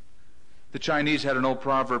 The Chinese had an old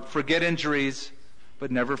proverb, forget injuries,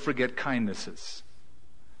 but never forget kindnesses.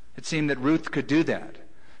 It seemed that Ruth could do that.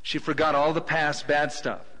 She forgot all the past bad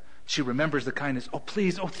stuff. She remembers the kindness. Oh,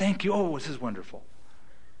 please. Oh, thank you. Oh, this is wonderful.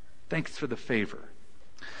 Thanks for the favor.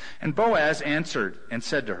 And Boaz answered and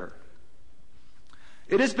said to her,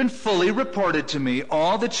 it has been fully reported to me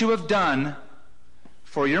all that you have done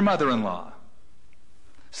for your mother-in-law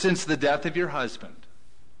since the death of your husband,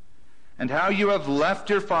 and how you have left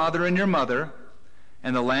your father and your mother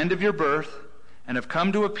and the land of your birth and have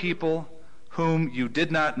come to a people whom you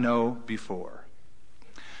did not know before.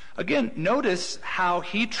 Again, notice how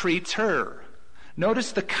he treats her.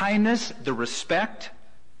 Notice the kindness, the respect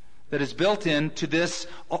that is built into this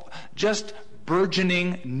just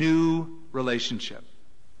burgeoning new relationship.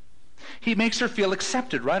 He makes her feel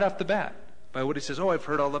accepted right off the bat by what he says, oh, I've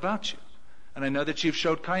heard all about you. And I know that you've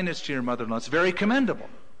showed kindness to your mother-in-law. It's very commendable.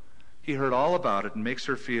 He heard all about it and makes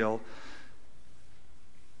her feel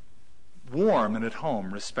warm and at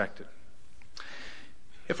home, respected.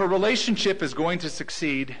 If a relationship is going to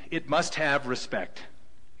succeed, it must have respect.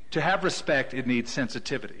 To have respect, it needs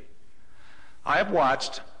sensitivity. I have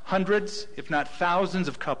watched hundreds, if not thousands,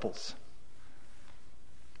 of couples.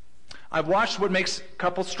 I've watched what makes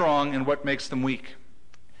couples strong and what makes them weak.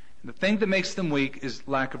 The thing that makes them weak is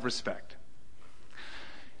lack of respect.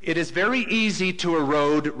 It is very easy to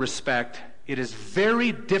erode respect. It is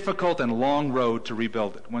very difficult and long road to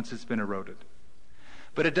rebuild it once it's been eroded.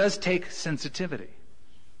 But it does take sensitivity.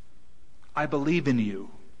 I believe in you.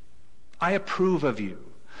 I approve of you.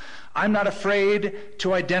 I'm not afraid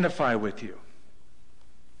to identify with you.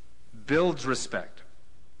 Builds respect.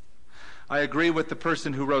 I agree with the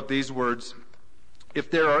person who wrote these words. If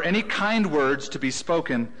there are any kind words to be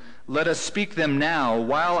spoken, let us speak them now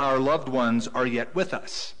while our loved ones are yet with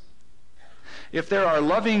us. If there are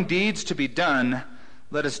loving deeds to be done,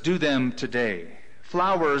 let us do them today.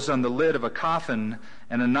 Flowers on the lid of a coffin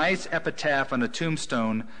and a nice epitaph on a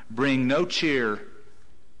tombstone bring no cheer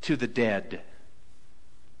to the dead.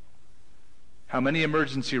 How many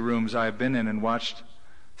emergency rooms I have been in and watched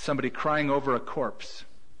somebody crying over a corpse.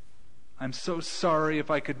 I'm so sorry,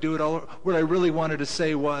 if I could do it all. What I really wanted to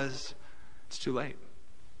say was, it's too late.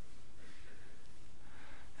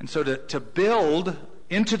 And so to build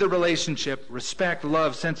into the relationship, respect,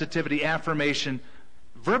 love, sensitivity, affirmation,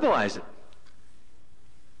 verbalize it.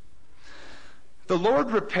 The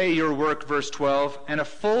Lord repay your work, verse 12, and a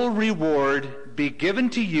full reward be given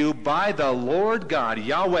to you by the Lord God.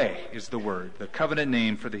 Yahweh is the word, the covenant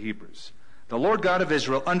name for the Hebrews. The Lord God of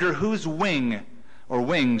Israel, under whose wing or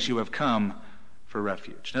wings you have come for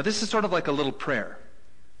refuge. Now this is sort of like a little prayer,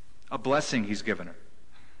 a blessing he's given her.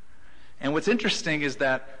 And what's interesting is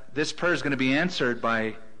that this prayer is going to be answered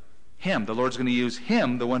by him. The Lord's going to use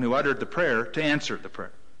him, the one who uttered the prayer, to answer the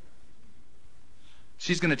prayer.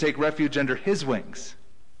 She's going to take refuge under his wings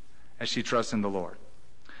as she trusts in the Lord.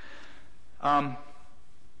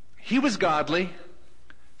 He was godly.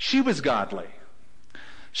 She was godly.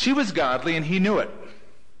 She was godly and he knew it.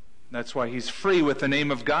 That's why he's free with the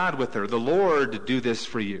name of God with her. The Lord do this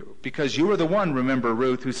for you. Because you are the one, remember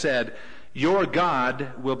Ruth, who said, your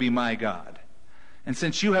God will be my God. And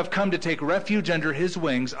since you have come to take refuge under his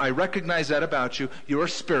wings, I recognize that about you. You are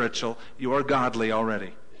spiritual. You are godly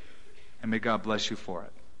already. And may God bless you for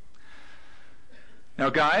it. Now,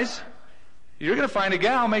 guys, you're going to find a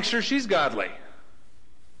gal, make sure she's godly.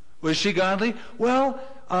 Was she godly? Well,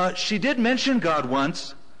 she did mention God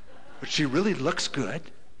once, but she really looks good.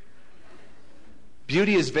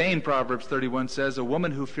 Beauty is vain, Proverbs 31 says. A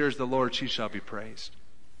woman who fears the Lord, she shall be praised.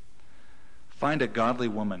 Find a godly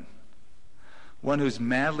woman, one who's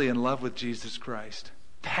madly in love with Jesus Christ,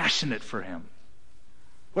 passionate for him.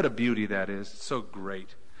 What a beauty that is. It's so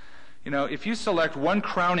great. You know, if you select one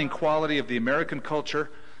crowning quality of the American culture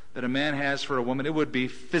that a man has for a woman, it would be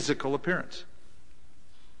physical appearance.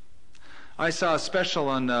 I saw a special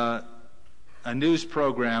on a news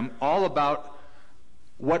program all about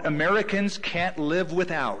what Americans can't live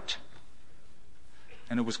without.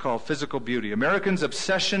 And it was called Physical Beauty. Americans'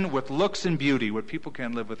 obsession with looks and beauty, what people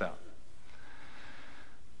can't live without.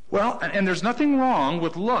 Well, and there's nothing wrong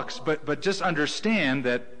with looks, but just understand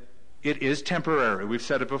that it is temporary. We've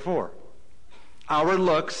said it before. Our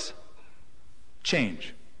looks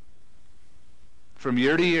change from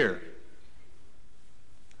year to year.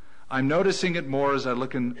 I'm noticing it more as I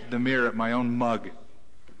look in the mirror at my own mug.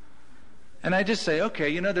 And I just say, okay,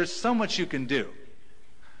 you know, there's so much you can do.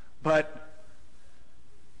 But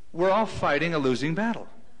we're all fighting a losing battle.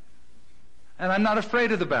 And I'm not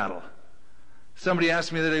afraid of the battle. Somebody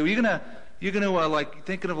asked me the other day, are you gonna like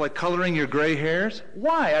thinking of like coloring your gray hairs?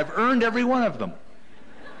 Why? I've earned every one of them.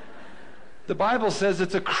 The Bible says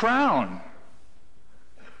it's a crown.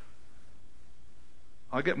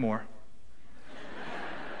 I'll get more.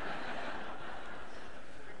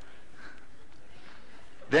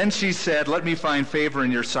 Then she said, let me find favor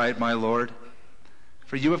in your sight, my Lord,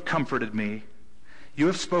 for you have comforted me. You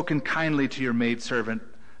have spoken kindly to your maidservant,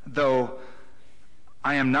 though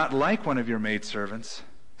I am not like one of your maidservants.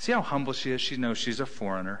 See how humble she is? She knows she's a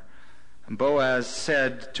foreigner. And Boaz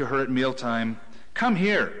said to her at mealtime, come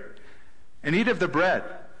here and eat of the bread,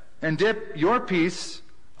 and dip your piece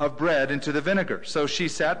of bread into the vinegar. So she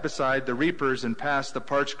sat beside the reapers and passed the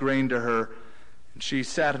parched grain to her. And she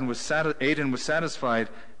sat and ate and was satisfied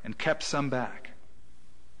and kept some back.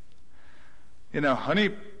 You know, honey,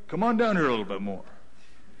 come on down here a little bit more.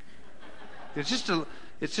 It's just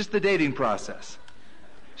the dating process.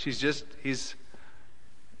 He's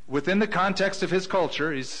within the context of his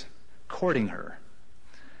culture, he's courting her.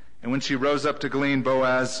 And when she rose up to glean,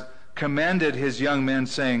 Boaz commanded his young men,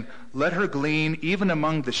 saying, let her glean even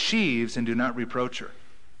among the sheaves and do not reproach her.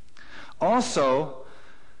 Also,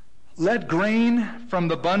 let grain from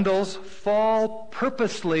the bundles fall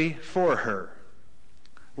purposely for her.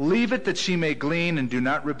 Leave it that she may glean and do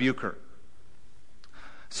not rebuke her.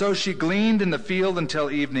 So she gleaned in the field until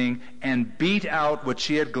evening and beat out what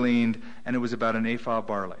she had gleaned, and it was about an ephah of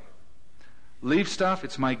barley. Leave stuff,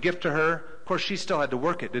 it's my gift to her. Of course, she still had to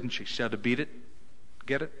work it, didn't she? She had to beat it,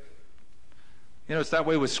 get it. You know, it's that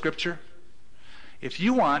way with Scripture. If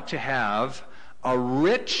you want to have a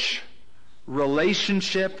rich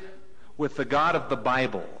relationship with the God of the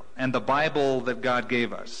Bible and the Bible that God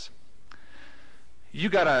gave us, you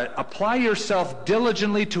got to apply yourself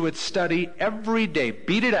diligently to its study every day.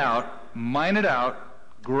 Beat it out, mine it out,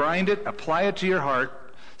 grind it, apply it to your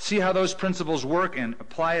heart, see how those principles work, and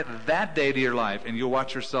apply it that day to your life, and you'll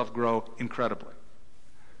watch yourself grow incredibly.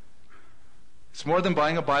 It's more than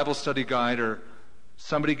buying a Bible study guide or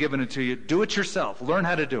somebody giving it to you. Do it yourself. Learn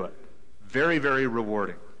how to do it. Very, very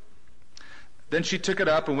rewarding. Then she took it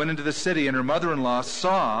up and went into the city, and her mother-in-law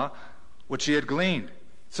saw what she had gleaned.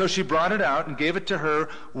 So she brought it out and gave it to her,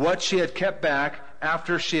 what she had kept back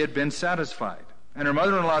after she had been satisfied. And her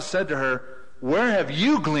mother-in-law said to her, where have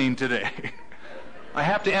you gleaned today? I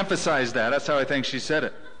have to emphasize that. That's how I think she said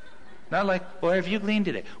it. Not like, where have you gleaned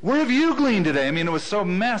today? Where have you gleaned today? I mean, it was so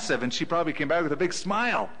massive, and she probably came back with a big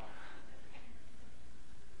smile.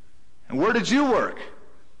 And where did you work?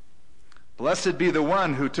 Blessed be the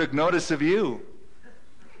one who took notice of you.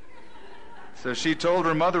 So she told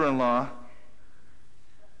her mother-in-law,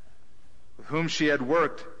 with whom she had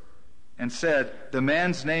worked, and said, the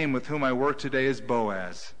man's name with whom I work today is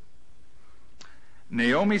Boaz.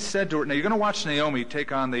 Naomi said to her, now you're going to watch Naomi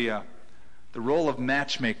take on the role of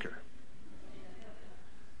matchmaker.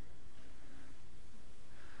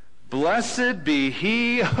 Blessed be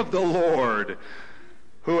he of the Lord,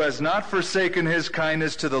 who has not forsaken his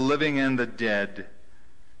kindness to the living and the dead.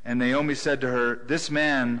 And Naomi said to her, this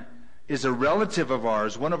man is a relative of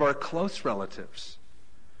ours, one of our close relatives.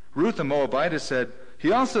 Ruth the Moabitess said,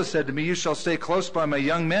 he also said to me, you shall stay close by my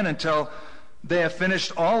young men until they have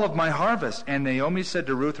finished all of my harvest. And Naomi said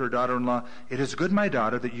to Ruth, her daughter-in-law, it is good, my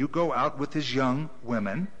daughter, that you go out with his young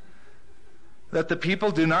women, that the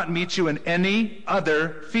people do not meet you in any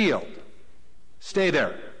other field. Stay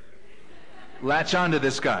there. Latch on to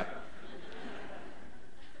this guy.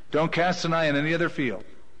 Don't cast an eye on any other field.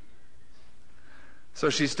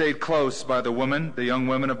 So she stayed close by the women, the young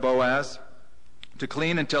women of Boaz, to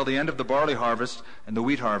clean until the end of the barley harvest and the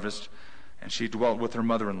wheat harvest. and she dwelt with her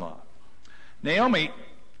mother-in-law. Naomi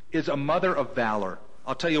is a mother of valor.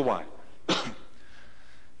 I'll tell you why.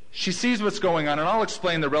 She sees what's going on, and I'll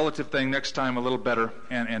explain the relative thing next time a little better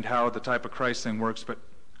and how the type of Christ thing works. But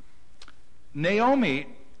Naomi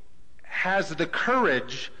has the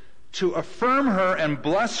courage to affirm her and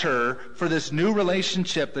bless her for this new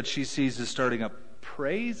relationship that she sees is starting up.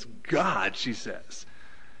 Praise God, she says.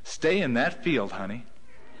 Stay in that field, honey.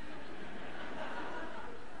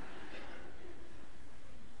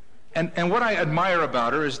 And what I admire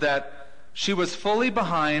about her is that she was fully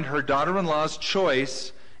behind her daughter-in-law's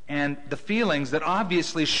choice and the feelings that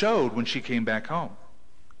obviously showed when she came back home.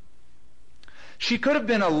 She could have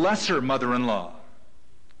been a lesser mother-in-law.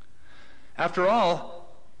 After all,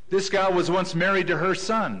 this gal was once married to her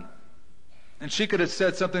son. And she could have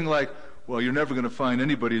said something like, well, you're never going to find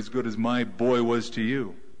anybody as good as my boy was to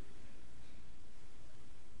you.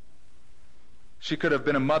 She could have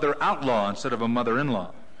been a mother outlaw instead of a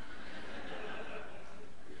mother-in-law.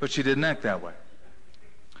 But she didn't act that way.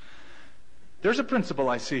 There's a principle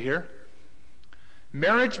I see here.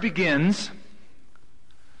 Marriage begins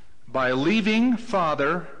by leaving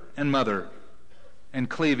father and mother and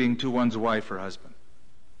cleaving to one's wife or husband.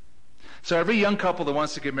 So every young couple that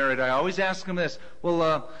wants to get married, I always ask them this,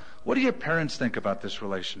 well, what do your parents think about this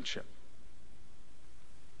relationship?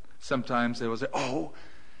 Sometimes they will say, oh,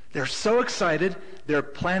 they're so excited, they're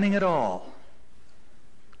planning it all.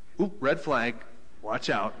 Ooh, red flag,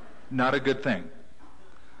 watch out, not a good thing.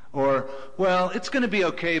 Or, well, it's going to be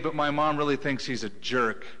okay, but my mom really thinks he's a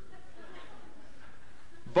jerk.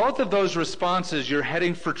 Both of those responses, you're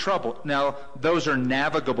heading for trouble. Now, those are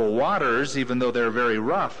navigable waters, even though they're very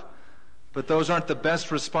rough. But those aren't the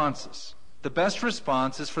best responses. The best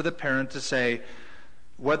response is for the parent to say,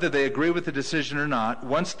 whether they agree with the decision or not,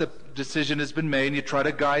 once the decision has been made and you try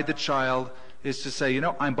to guide the child, is to say,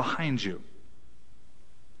 I'm behind you.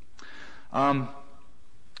 One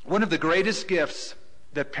of the greatest gifts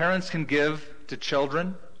that parents can give to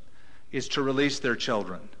children is to release their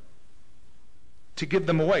children. To give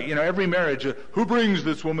them away. Every marriage, who brings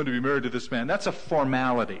this woman to be married to this man? That's a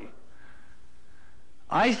formality.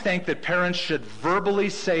 I think that parents should verbally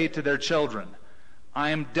say to their children, I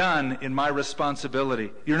am done in my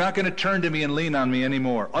responsibility. You're not going to turn to me and lean on me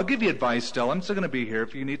anymore. I'll give you advice still. I'm still going to be here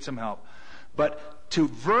if you need some help. But to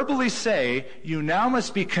verbally say, you now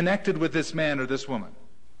must be connected with this man or this woman.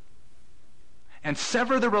 And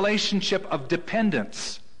sever the relationship of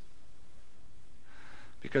dependence.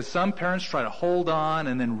 Because some parents try to hold on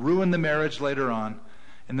and then ruin the marriage later on.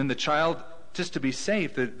 And then the child, just to be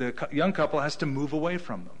safe, the young couple has to move away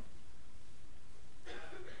from them.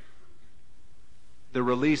 The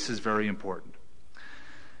release is very important.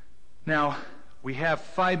 Now, we have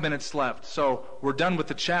 5 minutes left, so we're done with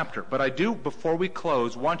the chapter. But I do, before we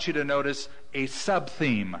close, want you to notice a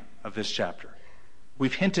sub-theme of this chapter.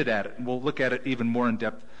 We've hinted at it, and we'll look at it even more in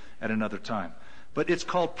depth at another time. But it's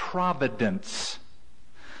called providence.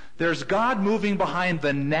 There's God moving behind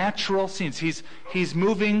the natural scenes. He's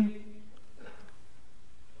moving,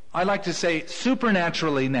 I like to say,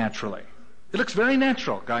 supernaturally, naturally. It looks very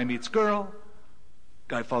natural. Guy meets girl.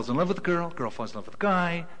 Guy falls in love with the girl. Girl falls in love with the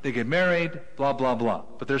guy. They get married. Blah, blah, blah.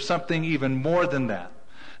 But there's something even more than that.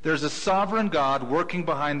 There's a sovereign God working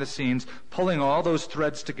behind the scenes, pulling all those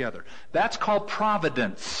threads together. That's called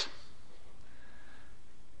providence.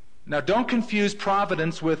 Now, don't confuse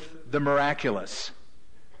providence with the miraculous.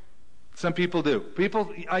 Some people do. It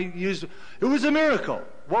was a miracle.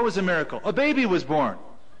 What was a miracle? A baby was born.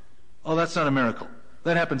 Oh, that's not a miracle.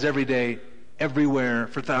 That happens every day, everywhere,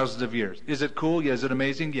 for thousands of years. Is it cool? Yeah. Is it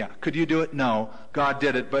amazing? Yeah. Could you do it? No. God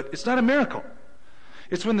did it, but it's not a miracle.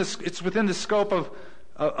 It's within the scope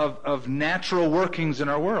of natural workings in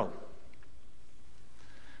our world.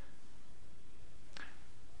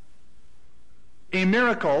 A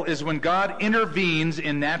miracle is when God intervenes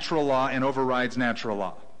in natural law and overrides natural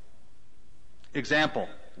law. Example,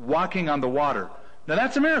 walking on the water. Now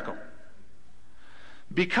that's a miracle.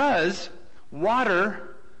 Because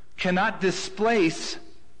water cannot displace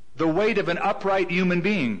the weight of an upright human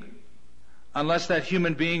being unless that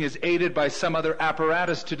human being is aided by some other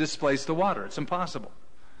apparatus to displace the water. It's impossible.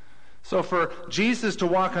 So for Jesus to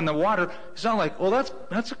walk on the water, it's not like, well,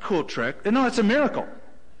 that's a cool trick. No, it's a miracle.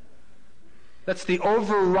 That's the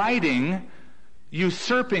overriding,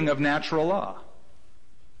 usurping of natural law.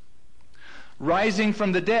 Rising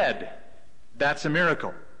from the dead, that's a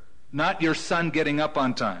miracle. Not your son getting up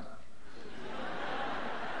on time.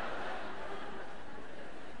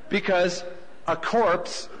 Because a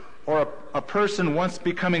corpse or a person once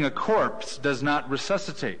becoming a corpse does not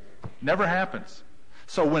resuscitate. Never happens.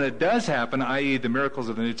 So when it does happen, i.e. the miracles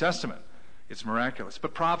of the New Testament, It's miraculous.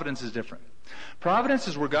 But providence is different. Providence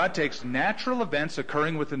is where God takes natural events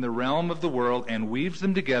occurring within the realm of the world and weaves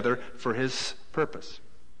them together for his purpose.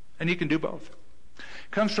 And he can do both.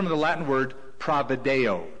 It comes from the Latin word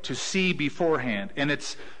provideo, to see beforehand. And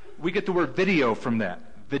we get the word video from that.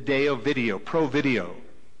 Video, pro video.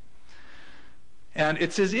 And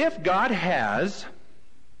it's as if God has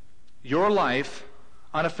your life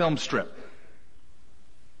on a film strip.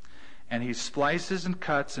 And he splices and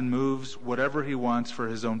cuts and moves whatever he wants for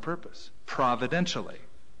his own purpose, providentially.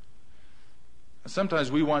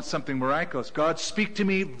 Sometimes we want something miraculous. God, speak to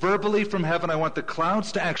me verbally from heaven. I want the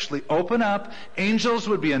clouds to actually open up. Angels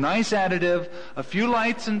would be a nice additive, a few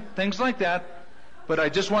lights and things like that. But I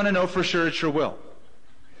just want to know for sure it's your will.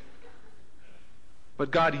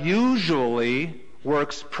 But God usually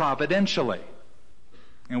works providentially.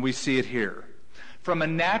 And we see it here. From a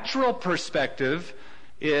natural perspective,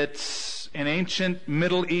 it's an ancient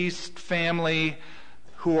Middle East family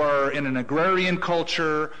who are in an agrarian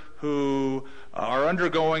culture, who are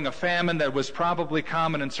undergoing a famine that was probably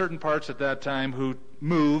common in certain parts at that time, who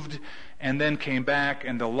moved and then came back,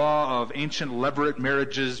 and the law of ancient levirate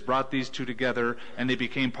marriages brought these two together, and they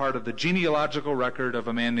became part of the genealogical record of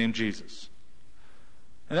a man named Jesus.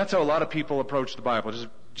 And that's how a lot of people approach the Bible,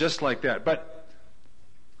 just like that. But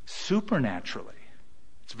supernaturally,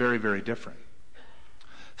 it's very, very different.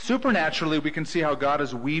 Supernaturally, we can see how God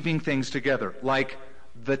is weaving things together, like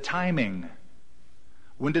the timing.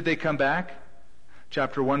 When did they come back?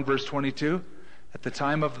 Chapter 1, verse 22. At the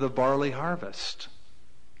time of the barley harvest.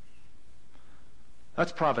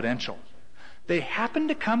 That's providential. They happened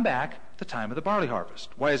to come back at the time of the barley harvest.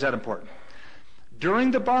 Why is that important? During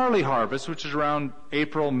the barley harvest, which is around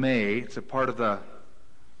April, May, it's a part of the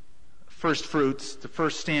first fruits, the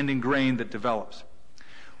first standing grain that develops.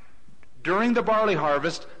 During the barley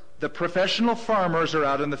harvest, the professional farmers are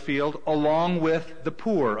out in the field along with the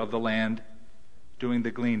poor of the land doing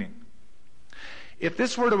the gleaning. If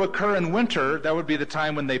this were to occur in winter, that would be the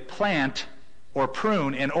time when they plant or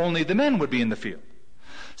prune, and only the men would be in the field.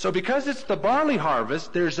 So because it's the barley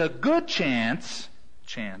harvest, there's a good chance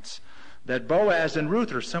that Boaz and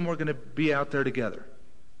Ruth are somewhere going to be out there together.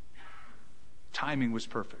 Timing was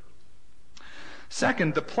perfect.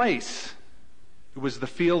 Second, the place. It was the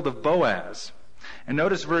field of Boaz. And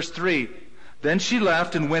notice verse 3. Then she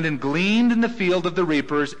left and went and gleaned in the field of the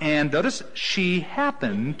reapers, and notice, she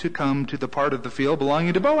happened to come to the part of the field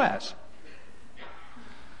belonging to Boaz,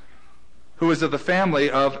 who was of the family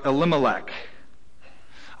of Elimelech.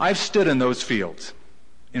 I've stood in those fields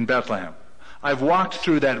in Bethlehem. I've walked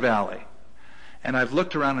through that valley, and I've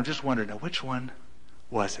looked around and just wondered, now which one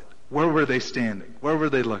was it? Where were they standing? Where were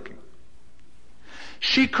they looking?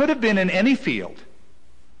 She could have been in any field,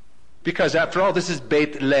 because after all, this is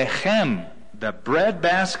Beit Lechem, the bread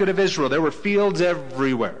basket of Israel. There were fields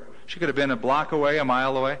everywhere. She could have been a block away, a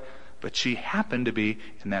mile away, but she happened to be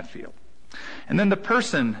in that field. And then the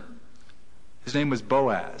person, his name was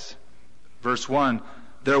Boaz. Verse 1,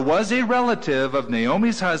 there was a relative of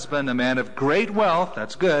Naomi's husband, a man of great wealth,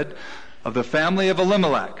 that's good, of the family of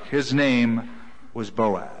Elimelech. His name was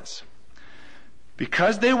Boaz.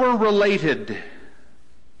 Because they were related,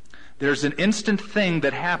 there's an instant thing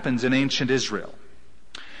that happens in ancient Israel.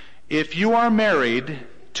 If you are married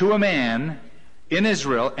to a man in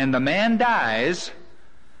Israel and the man dies,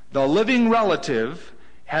 the living relative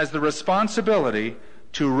has the responsibility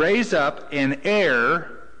to raise up an heir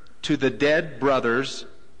to the dead brother's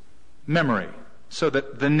memory, so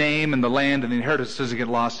that the name and the land and the inheritance doesn't get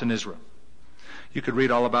lost in Israel. You could read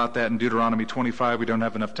all about that in Deuteronomy 25. We don't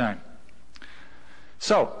have enough time.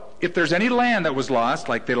 So, if there's any land that was lost,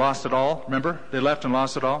 like they lost it all, remember? They left and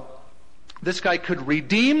lost it all. This guy could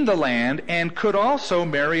redeem the land and could also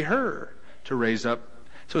marry her to raise up.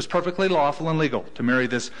 So it's perfectly lawful and legal to marry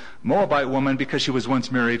this Moabite woman because she was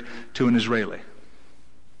once married to an Israeli.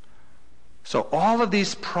 So all of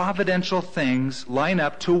these providential things line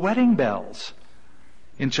up to wedding bells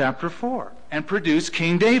in chapter 4 and produce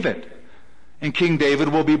King David. And King David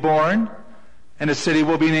will be born, and a city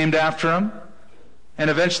will be named after him. And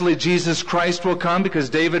eventually Jesus Christ will come, because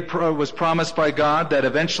David was promised by God that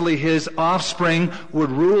eventually his offspring would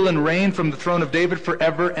rule and reign from the throne of David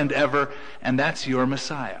forever and ever. And that's your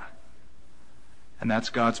Messiah. And that's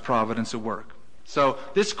God's providence at work. So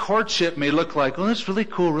this courtship may look like, oh, it's really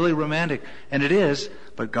cool, really romantic. And it is,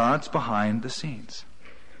 but God's behind the scenes.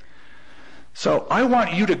 So I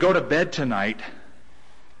want you to go to bed tonight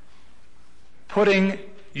putting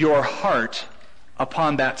your heart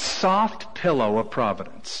upon that soft pillow of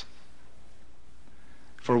providence.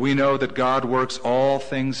 For we know that God works all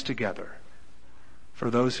things together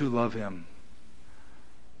for those who love him,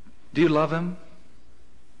 Do you love Him?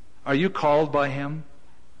 Are you called by Him?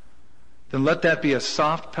 Then let that be a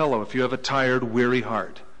soft pillow if you have a tired, weary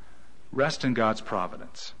heart. Rest in God's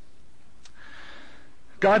providence.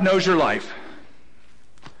 God knows your life.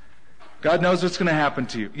 God knows what's going to happen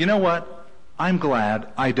to you. You know what? I'm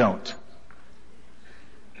glad I don't.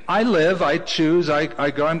 I live, I choose, I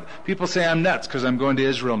go. People say I'm nuts because I'm going to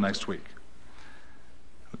Israel next week.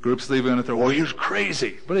 A group's leaving and they're, well, you're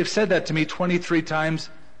crazy. But they've said that to me 23 times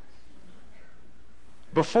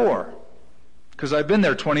before, because I've been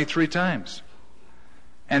there 23 times.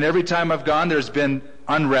 And every time I've gone, there's been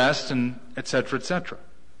unrest and et cetera, et cetera.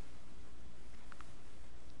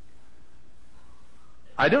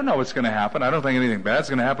 I don't know what's going to happen. I don't think anything bad's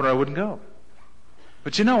going to happen or I wouldn't go.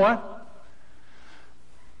 But you know what?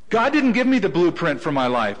 God didn't give me the blueprint for my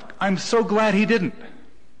life. I'm so glad He didn't.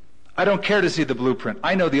 I don't care to see the blueprint.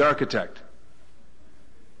 I know the architect.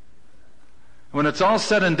 When it's all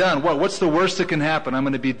said and done, what's the worst that can happen? I'm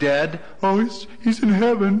going to be dead. Oh, he's in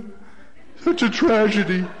heaven. Such a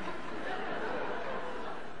tragedy.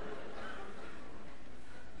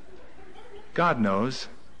 God knows.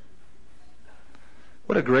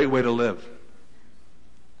 What a great way to live.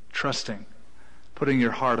 Trusting. Putting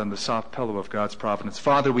your heart on the soft pillow of God's providence.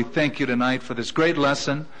 Father, we thank you tonight for this great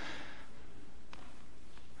lesson.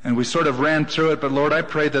 And we sort of ran through it, but Lord, I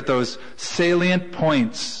pray that those salient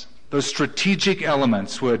points, those strategic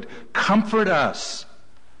elements would comfort us.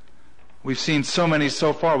 We've seen so many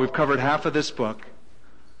so far. We've covered half of this book.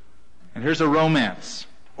 And here's a romance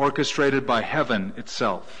orchestrated by heaven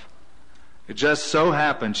itself. It just so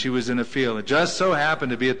happened she was in a field. It just so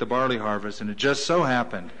happened to be at the barley harvest. And it just so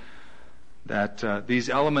happened that these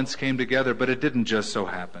elements came together, but it didn't just so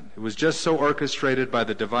happen. It was just so orchestrated by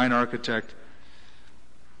the divine architect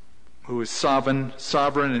who is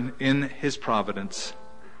sovereign in His providence.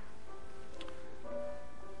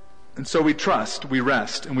 And so we trust, we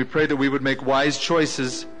rest, and we pray that we would make wise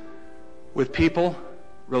choices with people,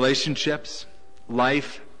 relationships,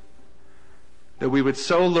 life, that we would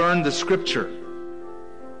so learn the Scripture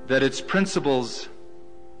that its principles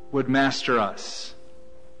would master us.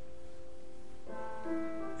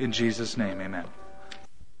 In Jesus' name, amen.